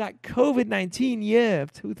goodness, that COVID-19 year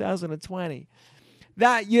of 2020.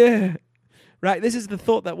 That year, right? This is the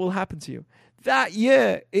thought that will happen to you. That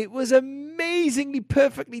year, it was amazingly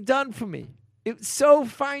perfectly done for me. It was so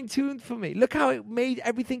fine-tuned for me. Look how it made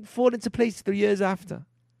everything fall into place 3 years after.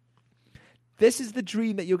 This is the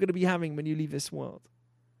dream that you're going to be having when you leave this world.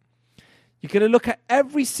 You're going to look at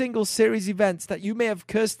every single series of events that you may have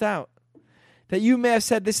cursed out, that you may have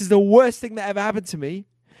said, this is the worst thing that ever happened to me.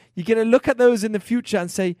 You're going to look at those in the future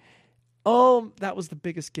and say, oh, that was the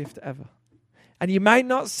biggest gift ever. And you might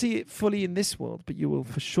not see it fully in this world, but you will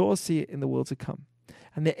for sure see it in the world to come.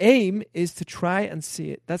 And the aim is to try and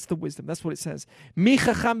see it. That's the wisdom. That's what it says.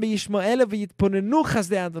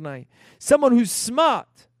 Someone who's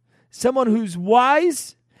smart, someone who's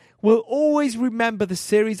wise, will always remember the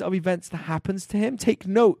series of events that happens to him. Take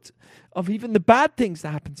note of even the bad things that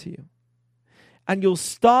happen to you. And you'll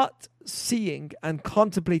start seeing and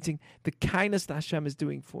contemplating the kindness that Hashem is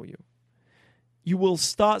doing for you. You will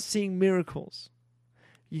start seeing miracles.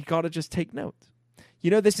 You got to just take note.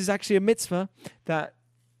 You know, this is actually a mitzvah that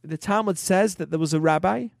the Talmud says that there was a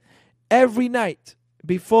rabbi. Every night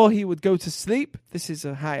before he would go to sleep, this is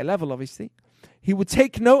a higher level obviously, he would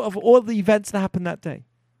take note of all the events that happened that day.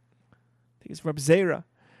 I think it's Reb Zera.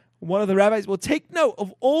 One of the rabbis will take note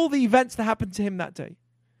of all the events that happened to him that day.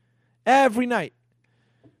 Every night.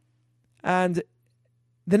 And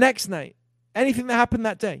the next night, anything that happened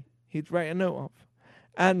that day, he'd write a note of.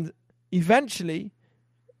 And eventually,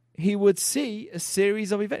 he would see a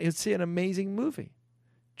series of events. He would see an amazing movie.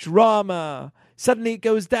 Drama. Suddenly it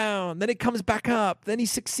goes down. Then it comes back up. Then he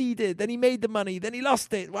succeeded. Then he made the money. Then he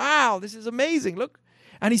lost it. Wow, this is amazing. Look.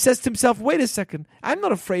 And he says to himself, wait a second. I'm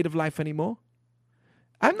not afraid of life anymore.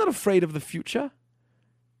 I'm not afraid of the future.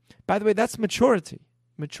 By the way, that's maturity.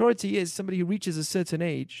 Maturity is somebody who reaches a certain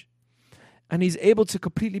age and he's able to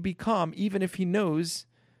completely be calm even if he knows,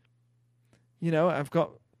 you know, I've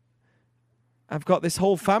got this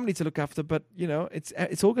whole family to look after, but, you know,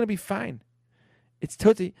 it's all going to be fine. It's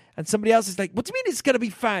totally... And somebody else is like, what do you mean it's going to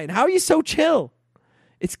be fine? How are you so chill?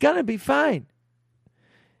 It's going to be fine.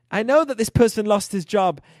 I know that this person lost his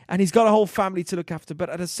job and he's got a whole family to look after, but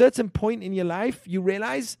at a certain point in your life, you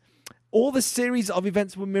realize all the series of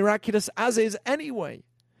events were miraculous as is anyway.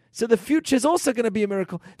 So the future is also going to be a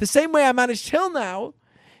miracle. The same way I managed till now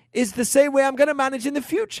is the same way I'm going to manage in the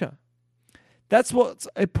future. That's what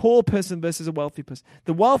a poor person versus a wealthy person.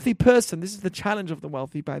 The wealthy person, this is the challenge of the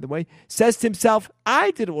wealthy, by the way, says to himself,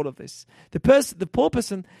 I did all of this. The poor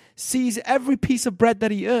person sees every piece of bread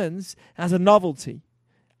that he earns as a novelty.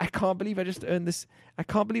 I can't believe I just earned this. I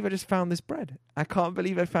can't believe I just found this bread. I can't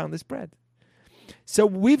believe I found this bread. So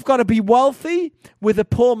we've got to be wealthy with a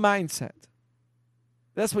poor mindset.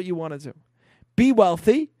 That's what you want to do. Be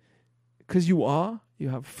wealthy because you are. You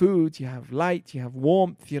have food, you have light, you have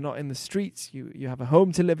warmth, you're not in the streets, you have a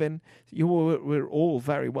home to live in. We're all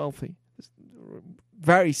very wealthy,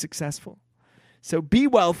 very successful. So be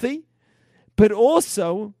wealthy, but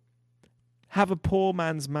also have a poor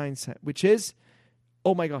man's mindset, which is,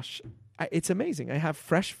 oh my gosh, it's amazing. I have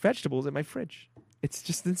fresh vegetables in my fridge. It's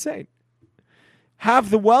just insane. Have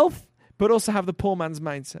the wealth, but also have the poor man's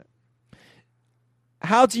mindset.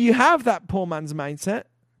 How do you have that poor man's mindset?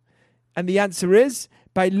 And the answer is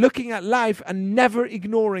by looking at life and never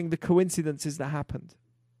ignoring the coincidences that happened.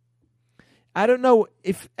 I don't know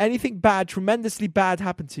if anything bad, tremendously bad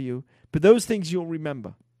happened to you, but those things you'll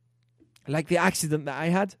remember. Like the accident that I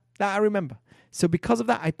had, that I remember. So because of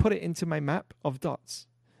that, I put it into my map of dots.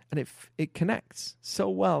 And it connects so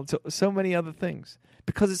well to so many other things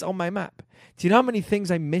because it's on my map. Do you know how many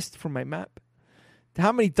things I missed from my map?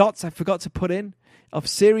 How many dots I forgot to put in? Of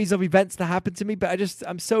series of events that happened to me, but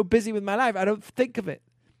I'm so busy with my life, I don't think of it.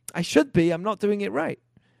 I should be, I'm not doing it right.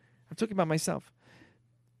 I'm talking about myself.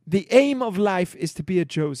 The aim of life is to be a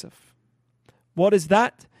Joseph. What is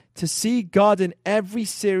that? To see God in every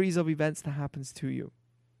series of events that happens to you.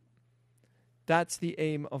 That's the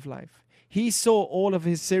aim of life. He saw all of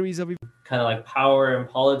his series of events. Kind of like power and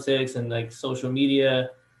politics and like social media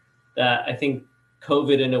that I think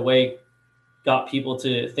COVID in a way got people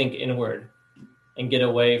to think inward and get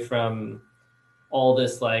away from all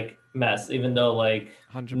this like mess, even though like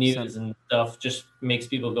 100%. News and stuff just makes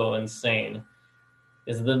people go insane.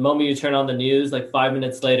 Is the moment you turn on the news, like 5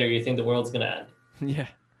 minutes later, you think the world's going to end. Yeah.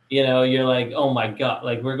 You know, you're like, oh my God,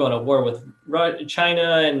 like we're going to war with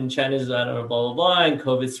China and China's, I don't know, blah, blah, blah, and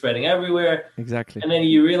COVID's spreading everywhere. Exactly. And then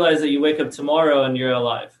you realize that you wake up tomorrow and you're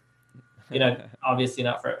alive. You know, obviously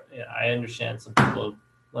not for, I understand some people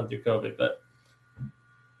went through COVID, but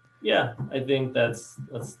yeah, I think that's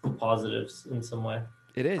the positives in some way.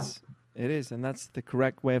 It is. And that's the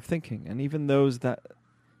correct way of thinking. And even those that,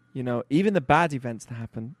 even the bad events that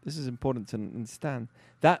happen, this is important to understand,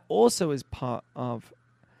 that also is part of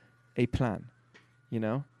a plan,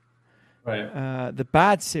 Right. The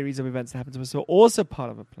bad series of events that happen to us are also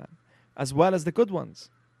part of a plan, as well as the good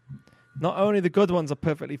ones. Not only the good ones are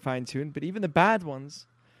perfectly fine-tuned, but even the bad ones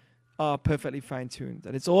are perfectly fine-tuned.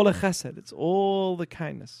 And it's all a chesed. It's all the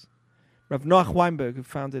kindness. Rav Noach Weinberg, who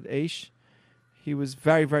founded Aish, he was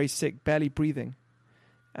very, very sick, barely breathing.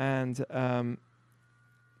 And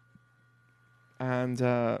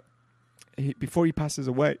before he passes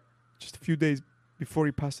away, just a few days before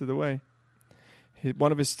he passed away,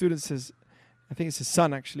 one of his students says, I think it's his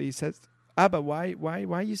son actually, he says, Abba, why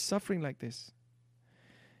are you suffering like this?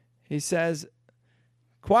 He says,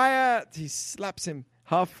 quiet. He slaps him,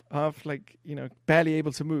 half like, barely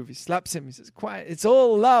able to move. He slaps him. He says, quiet. It's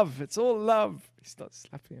all love. It's all love. He starts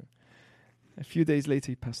slapping him. A few days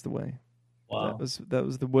later, he passed away. Wow. That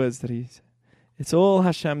was the words that he said. It's all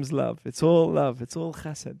Hashem's love. It's all love. It's all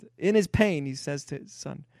chesed. In his pain, he says to his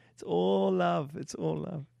son, it's all love. It's all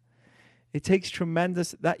love. It takes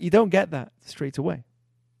tremendous, that you don't get that straight away.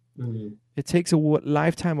 Mm-hmm. It takes a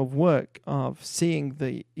lifetime of work of seeing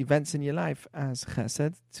the events in your life as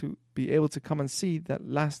chesed to be able to come and see that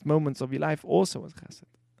last moments of your life also as chesed.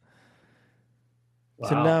 Wow.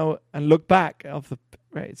 To know and look back of the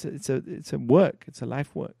right. It's a work. It's a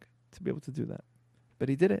life work to be able to do that. But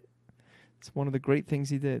he did it. It's one of the great things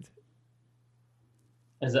he did.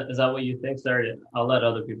 Is that what you think? Sorry, I'll let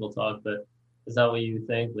other people talk, but is that what you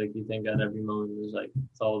think? Like you think at every moment is like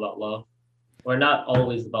it's all about love? Or not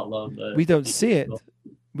always about love, but we don't see it.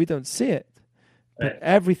 We don't see it. But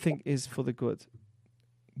everything is for the good.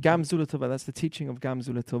 Gam Zula Tova, that's the teaching of Gam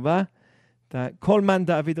Zula Tova. That Kol Man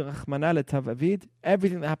Da'avid Rachmana Letav Avid,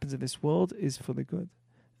 everything that happens in this world is for the good.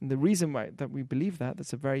 And the reason why that we believe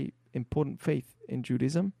that's a very important faith in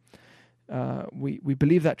Judaism. We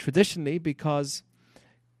believe that traditionally because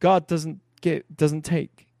God doesn't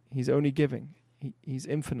take. He's only giving. He's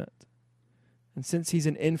infinite. And since he's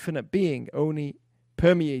an infinite being, only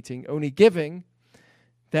permeating, only giving,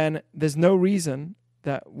 then there's no reason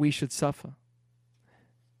that we should suffer.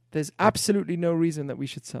 There's absolutely no reason that we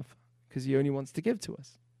should suffer, because he only wants to give to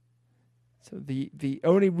us. So the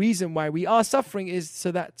only reason why we are suffering is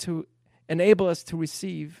so that to enable us to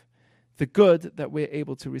receive the good that we're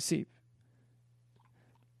able to receive.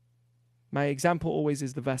 My example always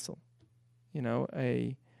is the vessel. You know,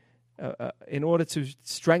 in order to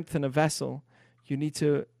strengthen a vessel, you need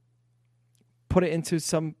to put it into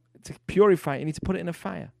to purify it, you need to put it in a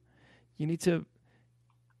fire. You need to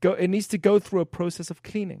it needs to go through a process of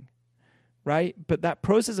cleaning, right? But that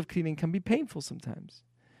process of cleaning can be painful sometimes.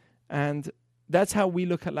 And that's how we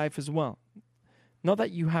look at life as well. Not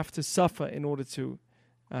that you have to suffer in order to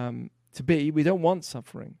be. We don't want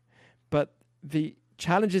suffering. But the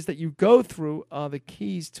challenges that you go through are the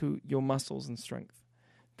keys to your muscles and strength.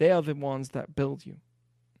 They are the ones that build you.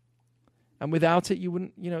 And without it, you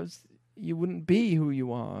wouldn't be who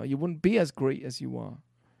you are. You wouldn't be as great as you are.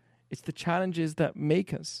 It's the challenges that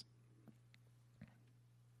make us.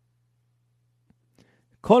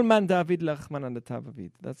 Kol man David lachman an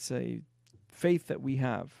David. That's a faith that we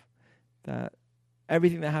have, that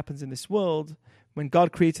everything that happens in this world, when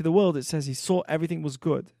God created the world, it says he saw everything was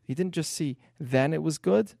good. He didn't just see then it was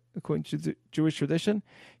good, according to the Jewish tradition.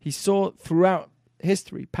 He saw throughout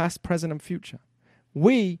history, past, present, and future.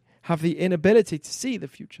 We have the inability to see the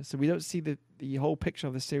future, so we don't see the whole picture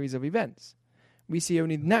of the series of events. We see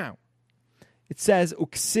only now. It says,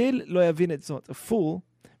 Uksil lo yavin et zot. A fool,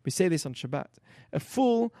 we say this on Shabbat, a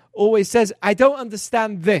fool always says, I don't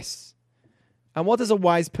understand this. And what does a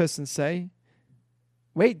wise person say?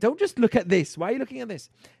 Wait, don't just look at this. Why are you looking at this?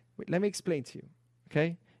 Wait, let me explain to you,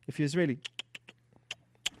 okay? If you're Israeli,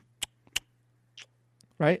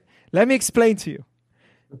 right? Let me explain to you.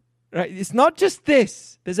 Right? It's not just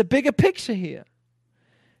this. There's a bigger picture here.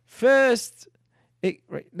 First,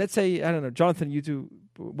 right, let's say, I don't know, Jonathan, you do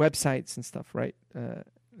websites and stuff, right?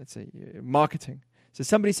 Let's say marketing. So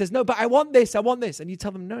somebody says, no, but I want this. And you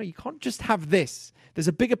tell them, no, you can't just have this. There's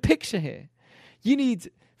a bigger picture here. You need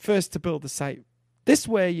first to build the site this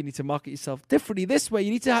way. You need to market yourself differently this way.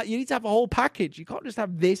 You need to have a whole package. You can't just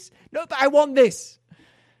have this. No, but I want this.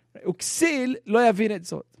 Uksil lo yavin et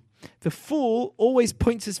zot. The fool always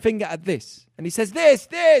points his finger at this. And he says, this.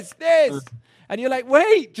 And you're like,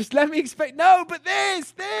 wait, just let me explain. No, but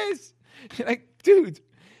this. You're like, dude,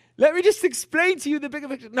 let me just explain to you the bigger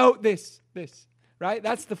picture. No, this. Right?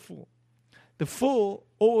 That's the fool. The fool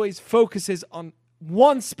always focuses on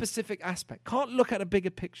one specific aspect. Can't look at a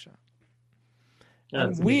bigger picture.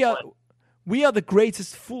 And we are the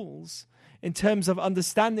greatest fools in terms of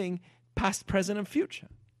understanding past, present, and future.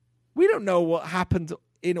 We don't know what happened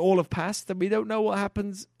in all of past, and we don't know what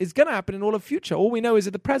is going to happen in all of future. All we know is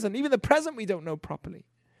at the present. Even the present we don't know properly.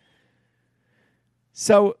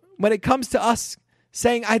 So when it comes to us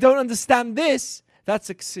saying, I don't understand this, that's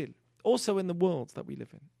Iksil. Also in the world that we live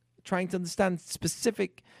in. Trying to understand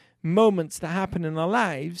specific moments that happen in our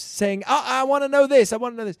lives, saying, I want to know this,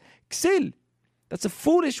 Iksil. That's a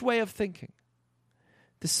foolish way of thinking.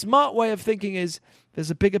 The smart way of thinking is,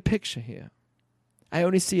 there's a bigger picture here. I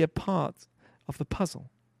only see a part of the puzzle.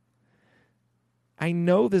 I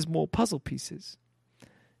know there's more puzzle pieces.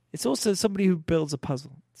 It's also somebody who builds a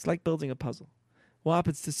puzzle. It's like building a puzzle. What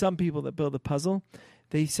happens to some people that build a puzzle?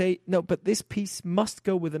 They say, no, but this piece must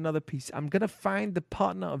go with another piece. I'm going to find the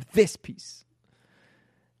partner of this piece.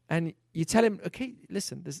 And you tell him, okay,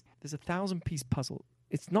 listen, there's a 1,000-piece puzzle.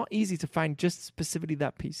 It's not easy to find just specifically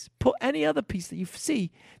that piece. Put any other piece that you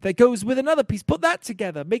see that goes with another piece. Put that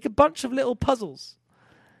together. Make a bunch of little puzzles.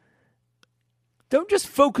 Don't just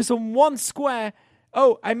focus on one square.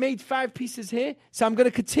 Oh, I made 5 pieces here, so I'm going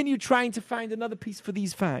to continue trying to find another piece for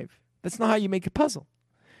these 5. That's not how you make a puzzle.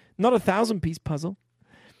 Not a 1,000-piece puzzle.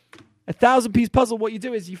 A 1,000-piece puzzle, what you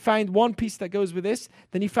do is you find one piece that goes with this,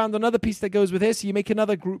 then you found another piece that goes with this, so you make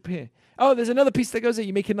another group here. Oh, there's another piece that goes here,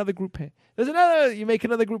 you make another group here. There's another, you make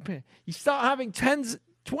another group here. You start having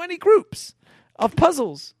 20 groups of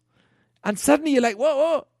puzzles. And suddenly you're like,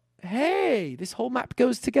 whoa, hey, this whole map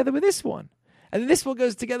goes together with this one. And then this one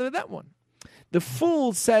goes together with that one. The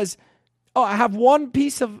fool says, oh, I have one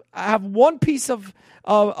piece of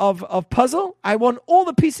puzzle. I want all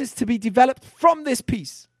the pieces to be developed from this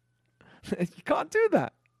piece. You can't do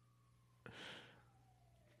that.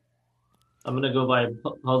 I'm going to go buy a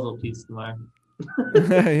puzzle piece tomorrow.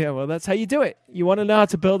 Yeah, well, that's how you do it. You want to know how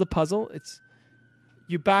to build a puzzle? It's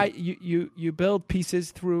you build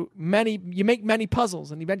pieces through you make many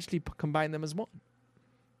puzzles and eventually combine them as one.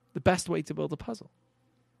 The best way to build a puzzle.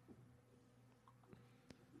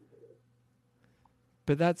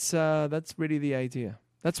 But that's really the idea.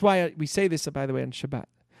 That's why we say this, by the way, on Shabbat.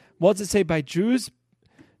 What does it say by Jews?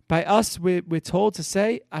 By us, we're told to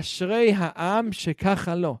say, Ashrei ha'am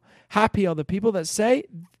shekacha lo. Happy are the people that say,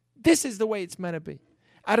 this is the way it's meant to be.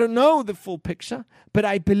 I don't know the full picture, but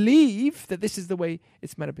I believe that this is the way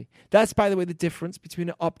it's meant to be. That's, by the way, the difference between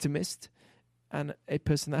an optimist and a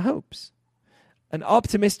person that hopes. An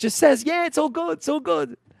optimist just says, yeah, it's all good, it's all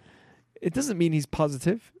good. It doesn't mean he's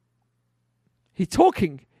positive. He's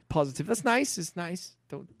talking positive. That's nice, it's nice.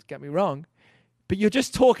 Don't get me wrong. But you're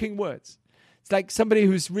just talking words. It's like somebody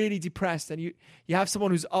who's really depressed and you have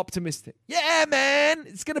someone who's optimistic. Yeah, man,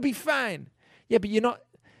 it's going to be fine. Yeah, but you're not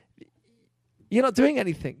doing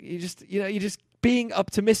anything. You're just being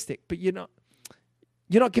optimistic, but you're not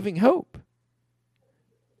giving hope.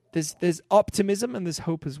 There's optimism and there's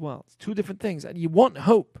hope as well. It's two different things, and you want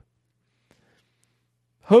hope.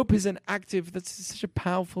 Hope is an active. That's such a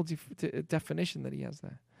powerful definition that he has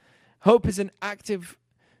there. Hope is an active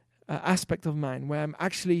aspect of mine where I'm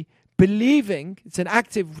actually believing. It's an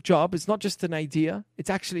active job. It's not just an idea. It's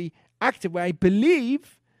actually active where I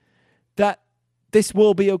believe that this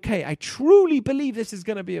will be okay. I truly believe this is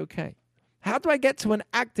going to be okay. How do I get to an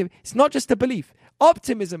active? It's not just a belief.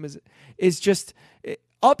 Optimism is just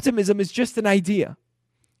an idea.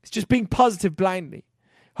 It's just being positive blindly.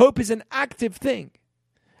 Hope is an active thing.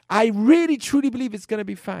 I really truly believe it's going to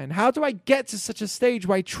be fine. How do I get to such a stage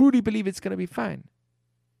where I truly believe it's going to be fine?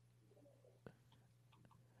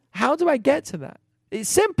 How do I get to that? It's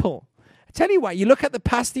simple. I tell you why. You look at the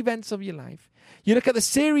past events of your life. You look at the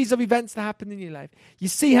series of events that happened in your life. You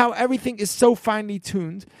see how everything is so finely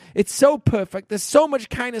tuned. It's so perfect. There's so much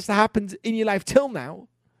kindness that happened in your life till now.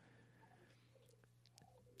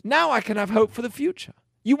 Now I can have hope for the future.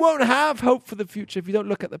 You won't have hope for the future if you don't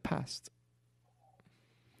look at the past.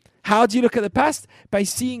 How do you look at the past? By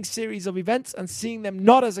seeing series of events and seeing them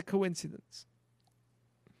not as a coincidence,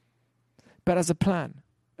 but as a plan,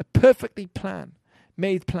 a perfectly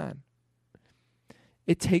made plan.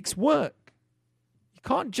 It takes work. You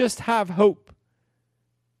can't just have hope.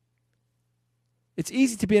 It's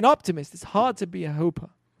easy to be an optimist. It's hard to be a hoper.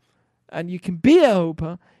 And you can be a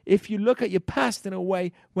hoper if you look at your past in a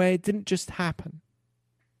way where it didn't just happen.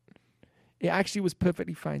 It actually was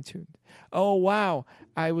perfectly fine-tuned. Oh, wow,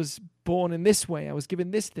 I was born in this way. I was given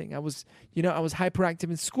this thing. I was hyperactive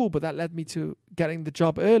in school, but that led me to getting the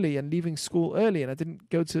job early and leaving school early, and I didn't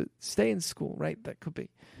go to stay in school, right? That could be.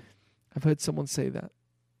 I've heard someone say that.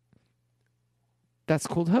 That's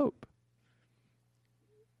called hope.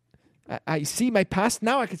 I see my past.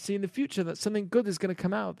 Now I can see in the future that something good is going to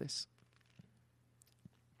come out of this.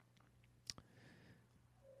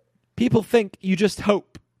 People think you just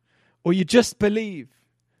hope or you just believe.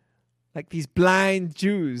 Like these blind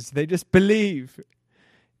Jews, they just believe.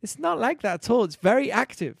 It's not like that at all. It's very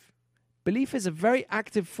active. Belief is a very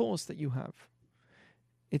active force that you have.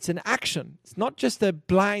 It's an action. It's not just a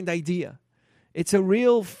blind idea. It's a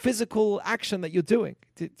real physical action that you're doing.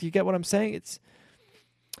 Do you get what I'm saying?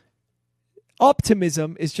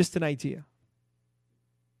 Optimism is just an idea.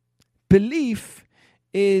 Belief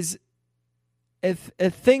is a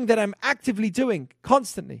thing that I'm actively doing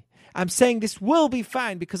constantly. I'm saying this will be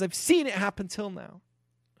fine because I've seen it happen till now.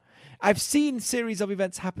 I've seen series of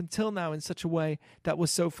events happen till now in such a way that was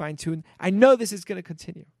so fine-tuned. I know this is going to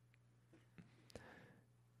continue.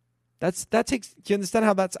 Do you understand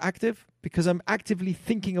how that's active? Because I'm actively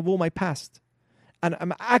thinking of all my past. And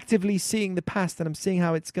I'm actively seeing the past and I'm seeing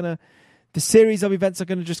how the series of events are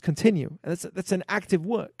going to just continue. And that's an active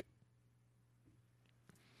work.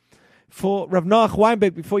 For Rav Noach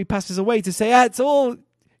Weinberg, before he passes away, to say, it's all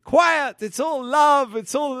quiet, it's all love,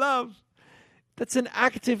 it's all love. That's an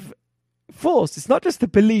active force. It's not just the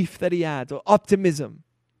belief that he had or optimism.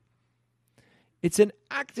 It's an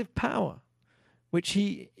active power, which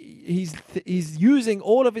he's using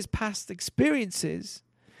all of his past experiences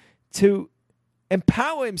to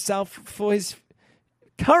empower himself for his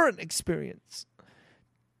current experience.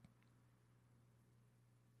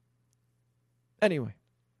 Anyway,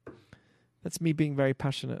 that's me being very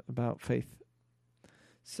passionate about faith.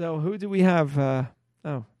 So who do we have?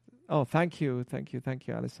 Thank you,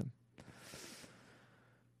 Alison.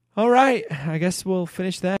 All right, I guess we'll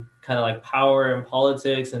finish there. Kind of like power and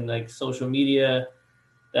politics and like social media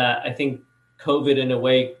that I think COVID in a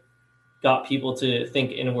way got people to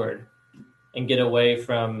think inward and get away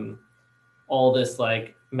from all this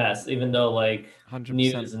like mess, even though like 100%.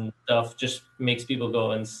 News and stuff just makes people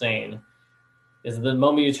go insane. Is the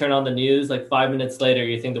moment you turn on the news, like 5 minutes later,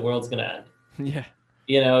 you think the world's going to end. Yeah.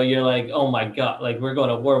 You're like, oh my God, like we're going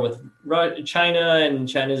to war with China and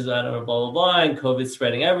China's, I don't know, blah, blah, blah, and COVID's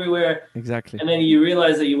spreading everywhere. Exactly. And then you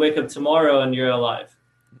realize that you wake up tomorrow and you're alive.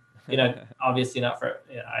 Obviously not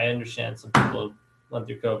I understand some people went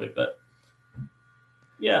through COVID. But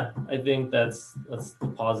yeah, I think that's the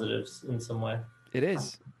positives in some way. It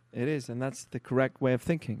is, and that's the correct way of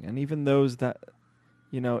thinking. And even those that,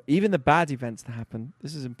 even the bad events that happen,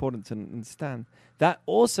 this is important to understand. That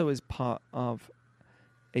also is part of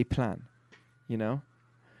a plan,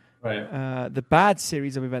 Right. The bad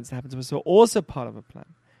series of events that happen to us are also part of a plan,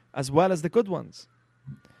 as well as the good ones.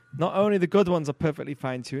 Not only the good ones are perfectly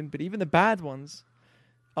fine-tuned, but even the bad ones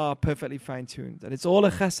are perfectly fine-tuned. And it's all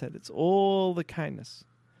a chesed. It's all the kindness.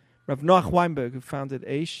 Rav Noach Weinberg, who founded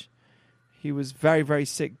Aish, he was very, very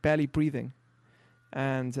sick, barely breathing.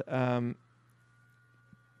 And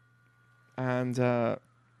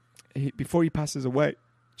before he passes away,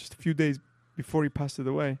 just a few days before he passed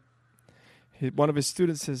away, one of his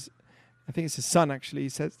students says, I think it's his son actually, he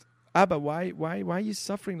says, Abba, why are you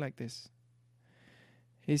suffering like this?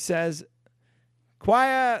 He says,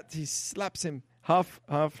 quiet. He slaps him, half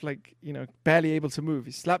like, barely able to move.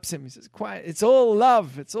 He slaps him. He says, quiet. It's all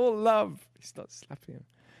love. It's all love. He starts slapping him.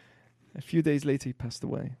 A few days later, he passed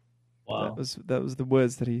away. Wow. That was the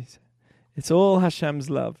words that he said. It's all Hashem's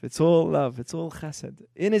love. It's all love. It's all chesed.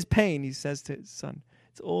 In his pain, he says to his son,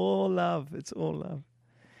 it's all love. It's all love.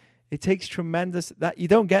 It takes tremendous, that you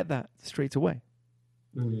don't get that straight away.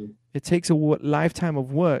 Mm-hmm. It takes a lifetime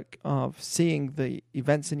of work of seeing the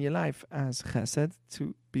events in your life as chesed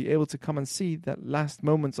to be able to come and see that last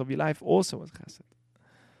moments of your life also as chesed.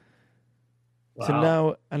 Wow. To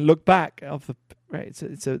know and look back of the right.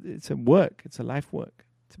 It's a work. It's a life work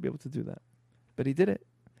to be able to do that. But he did it.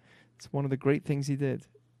 It's one of the great things he did.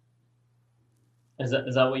 Is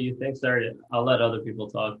that what you think? Sorry, I'll let other people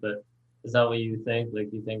talk, but is that what you think?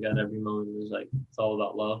 Like, you think at every moment is like it's all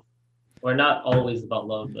about love, or not always about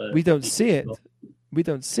love? But we don't see it. We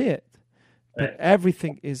don't see it. But right.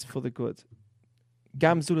 everything is for the good.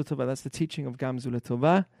 Gam Zula Tova. That's the teaching of Gam Zula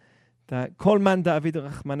Tova. That Kol Man Da'avid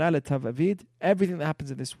Rachmana Letav Avid. Everything that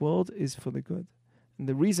happens in this world is for the good. And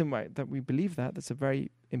the reason why that we believe that's a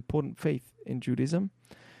very important faith in Judaism.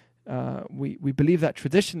 We believe that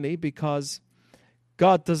traditionally because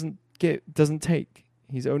God doesn't take.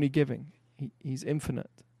 He's only giving. He's infinite.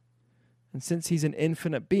 And since he's an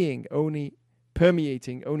infinite being, only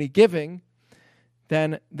permeating, only giving,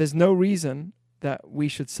 then there's no reason that we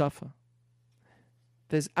should suffer.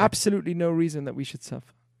 There's absolutely no reason that we should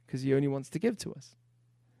suffer because he only wants to give to us.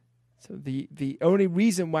 So the only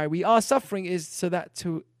reason why we are suffering is so that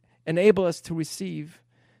to enable us to receive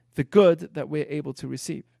the good that we're able to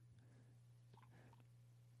receive.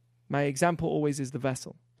 My example always is the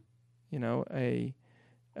vessel. In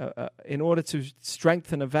order to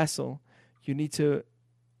strengthen a vessel, you need to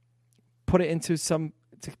put it to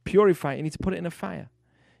purify it, you need to put it in a fire.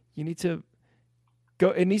 It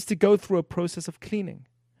needs to go through a process of cleaning,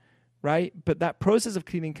 right? But that process of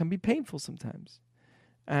cleaning can be painful sometimes.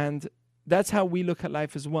 And that's how we look at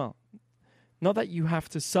life as well. Not that you have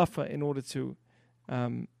to suffer in order to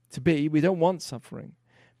be. We don't want suffering.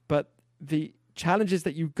 But the challenges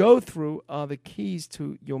that you go through are the keys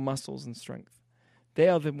to your muscles and strength. They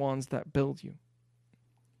are the ones that build you.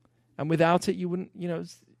 And without it, you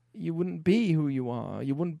wouldn't be who you are.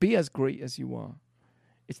 You wouldn't be as great as you are.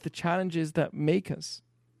 It's the challenges that make us.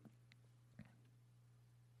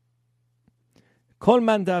 Kol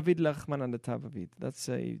man David lachman David. That's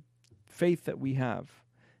a faith that we have.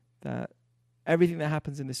 That everything that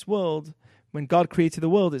happens in this world, when God created the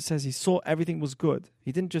world, it says he saw everything was good.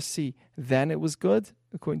 He didn't just see then it was good,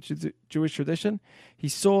 according to the Jewish tradition. He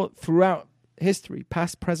saw throughout history,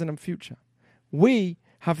 past, present, and future. We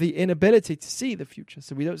have the inability to see the future,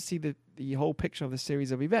 so we don't see the whole picture of the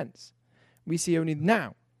series of events. We see only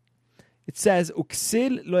now. It says,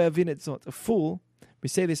 Uksil lo yavin et zot. A fool, we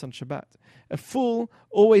say this on Shabbat, a fool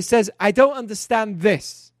always says, I don't understand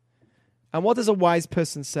this. And what does a wise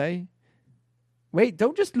person say? Wait,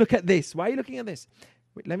 don't just look at this. Why are you looking at this?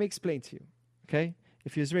 Wait, let me explain to you, okay?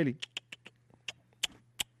 If you're Israeli,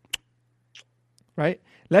 right?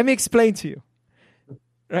 Let me explain to you.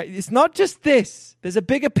 Right? It's not just this. There's a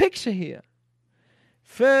bigger picture here.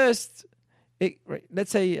 First,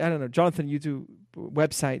 let's say, I don't know, Jonathan, you do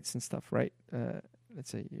websites and stuff, right? Let's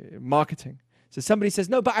say marketing. So somebody says,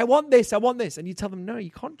 no, but I want this. And you tell them, no,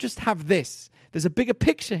 you can't just have this. There's a bigger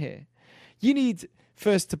picture here. You need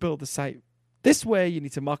first to build the site this way. You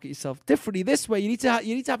need to market yourself differently this way. You need to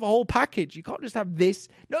have a whole package. You can't just have this.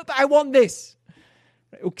 No, but I want this.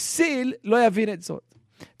 Uksil lo yavin et zot.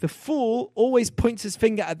 The fool always points his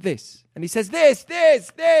finger at this. And he says, this.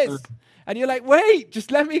 And you're like, wait,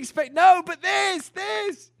 just let me explain. No, but this.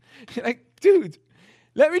 You're like, dude,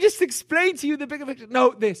 let me just explain to you the bigger picture.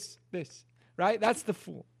 No, this. Right? That's the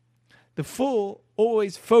fool. The fool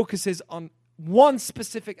always focuses on one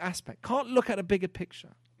specific aspect, can't look at a bigger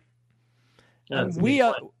picture. Yeah, And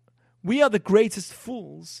we are the greatest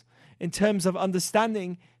fools in terms of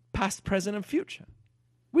understanding past, present, and future.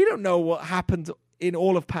 We don't know what happened in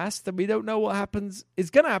all of past, and we don't know what is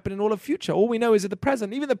going to happen in all of future. All we know is at the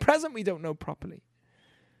present. Even the present we don't know properly.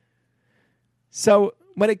 So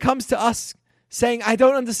when it comes to us saying, I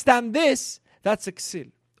don't understand this, that's a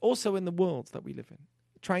ksil. Also in the world that we live in.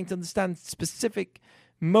 Trying to understand specific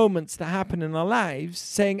moments that happen in our lives,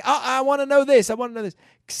 saying, I want to know this, I want to know this.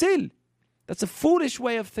 Ksil. That's a foolish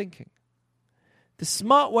way of thinking. The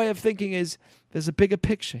smart way of thinking is, there's a bigger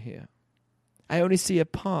picture here. I only see a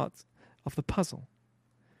part of the puzzle.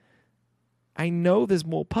 I know there's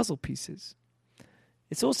more puzzle pieces.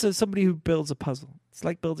 It's also somebody who builds a puzzle. It's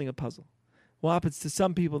like building a puzzle. What happens to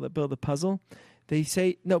some people that build a puzzle? They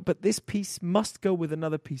say, no, but this piece must go with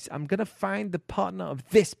another piece. I'm going to find the partner of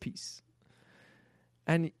this piece.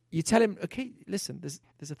 And you tell him, okay, listen, there's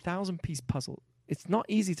a 1,000-piece puzzle. It's not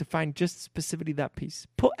easy to find just specifically that piece.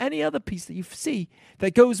 Put any other piece that you see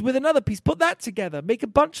that goes with another piece. Put that together. Make a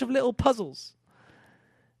bunch of little puzzles.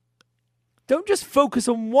 Don't just focus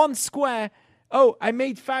on one square. Oh, I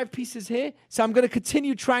made 5 pieces here, so I'm going to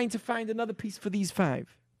continue trying to find another piece for these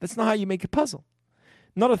 5. That's not how you make a puzzle.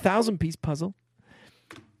 Not a 1,000-piece puzzle.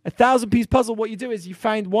 A 1,000-piece puzzle, what you do is you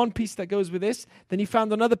find one piece that goes with this, then you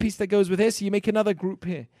found another piece that goes with this, so you make another group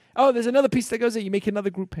here. Oh, there's another piece that goes here, you make another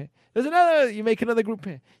group here. There's another, you make another group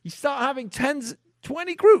here. You start having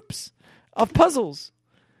 20 groups of puzzles.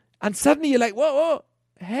 And suddenly you're like, whoa,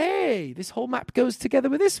 hey, this whole map goes together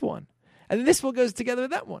with this one. And then this one goes together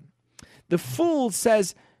with that one. The fool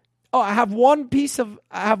says, oh, I have one piece of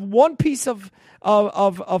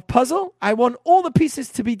puzzle. I want all the pieces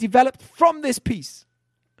to be developed from this piece.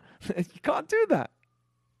 You can't do that.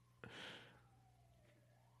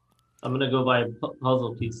 I'm gonna go buy a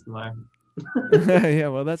puzzle piece tomorrow. Yeah,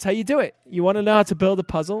 well, that's how you do it. You want to know how to build a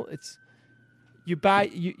puzzle? It's you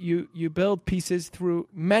build pieces through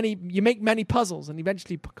you make many puzzles and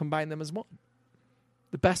eventually combine them as one.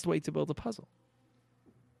 The best way to build a puzzle.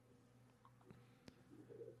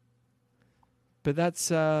 But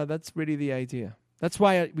that's really the idea. That's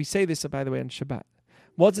why we say this, by the way, on Shabbat.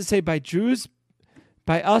 What does it say by Jews?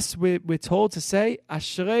 By us, we're told to say,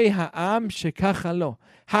 Ashrei ha'am shekacha lo.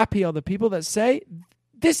 Happy are the people that say,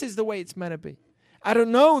 this is the way it's meant to be. I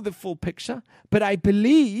don't know the full picture, but I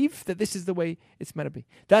believe that this is the way it's meant to be.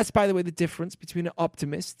 That's, by the way, the difference between an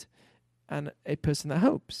optimist and a person that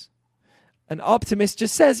hopes. An optimist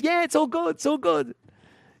just says, yeah, it's all good, it's all good.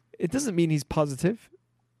 It doesn't mean he's positive.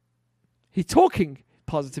 He's talking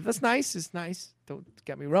positive. That's nice, it's nice. Don't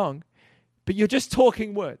get me wrong. But you're just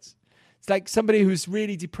talking words. It's like somebody who's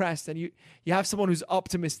really depressed and you have someone who's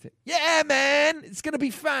optimistic. Yeah, man, it's going to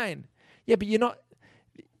be fine. Yeah, but you're not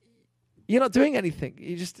doing anything.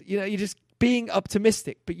 You're just being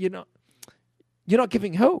optimistic, but you're not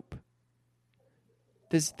giving hope.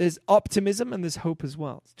 There's optimism and there's hope as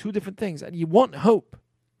well. It's 2 different things, and you want hope.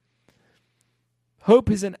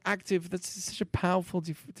 Hope is an active, that's such a powerful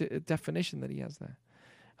definition that he has there.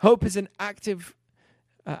 Hope is an active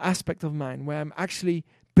aspect of mine where I'm actually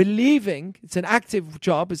believing. It's an active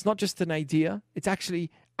job. It's not just an idea. It's actually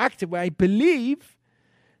active where I believe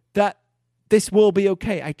that this will be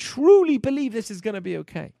okay. I truly believe this is going to be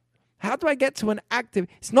okay. How do I get to an active?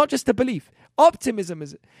 It's not just a belief. Optimism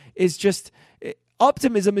is just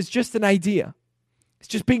an idea. It's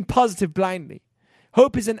just being positive blindly.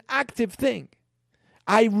 Hope is an active thing.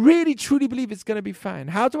 I really truly believe it's going to be fine.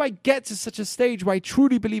 How do I get to such a stage where I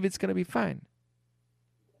truly believe it's going to be fine?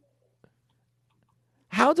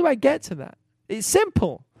 How do I get to that? It's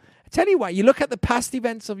simple. I tell you why. You look at the past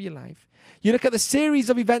events of your life. You look at the series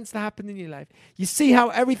of events that happened in your life. You see how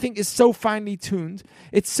everything is so finely tuned.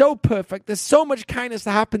 It's so perfect. There's so much kindness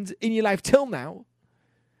that happened in your life till now.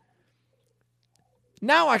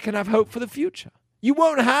 Now I can have hope for the future. You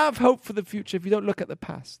won't have hope for the future if you don't look at the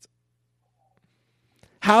past.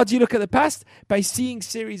 How do you look at the past? By seeing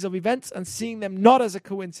series of events and seeing them not as a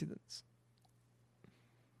coincidence,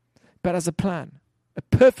 but as a plan. A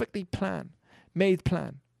perfectly made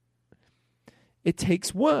plan. It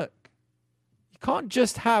takes work. You can't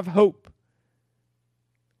just have hope.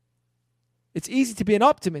 It's easy to be an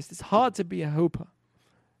optimist. It's hard to be a hoper.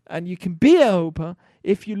 And you can be a hoper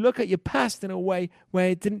if you look at your past in a way where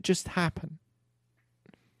it didn't just happen.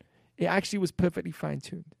 It actually was perfectly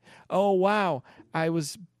fine-tuned. Oh, wow, I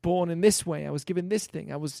was born in this way. I was given this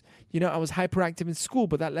thing. I was hyperactive in school,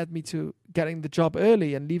 but that led me to getting the job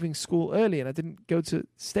early and leaving school early, and I didn't go to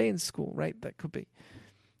stay in school, right? That could be.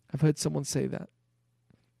 I've heard someone say that.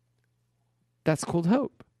 That's called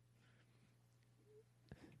hope.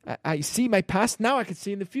 I see my past. Now I can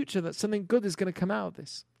see in the future that something good is going to come out of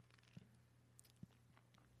this.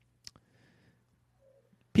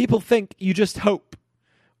 People think you just hope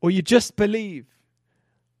or you just believe.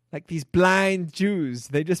 Like these blind Jews,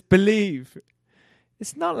 they just believe.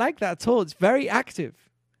 It's not like that at all. It's very active.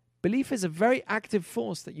 Belief is a very active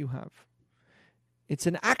force that you have. It's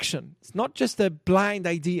an action. It's not just a blind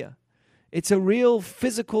idea. It's a real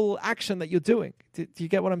physical action that you're doing. Do you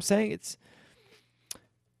get what I'm saying? It's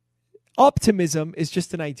optimism is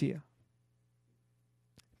just an idea.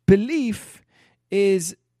 Belief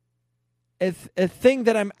is a thing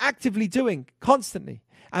that I'm actively doing constantly.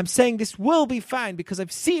 I'm saying this will be fine because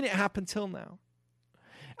I've seen it happen till now.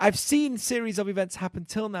 I've seen series of events happen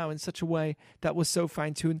till now in such a way that was so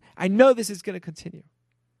fine-tuned. I know this is going to continue.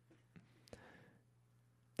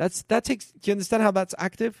 That takes. Do you understand how that's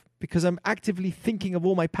active? Because I'm actively thinking of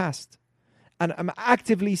all my past, and I'm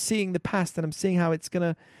actively seeing the past, and I'm seeing how it's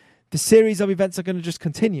gonna. The series of events are going to just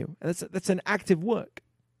continue, and that's an active work.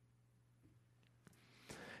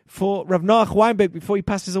 For Rav Noach Weinberg, before he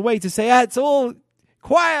passes away, to say, it's all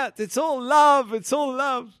quiet, it's all love, it's all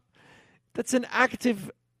love. That's an active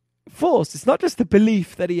force. It's not just the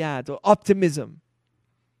belief that he had or optimism.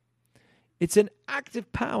 It's an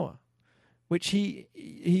active power, which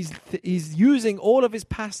he's using all of his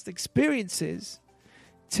past experiences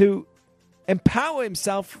to empower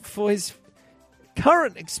himself for his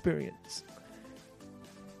current experience.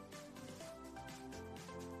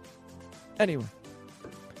 Anyway,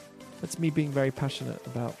 that's me being very passionate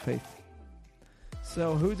about faith.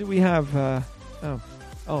 So who do we have?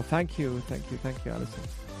 Thank you, Alison.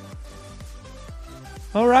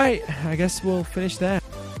 All right, I guess we'll finish there.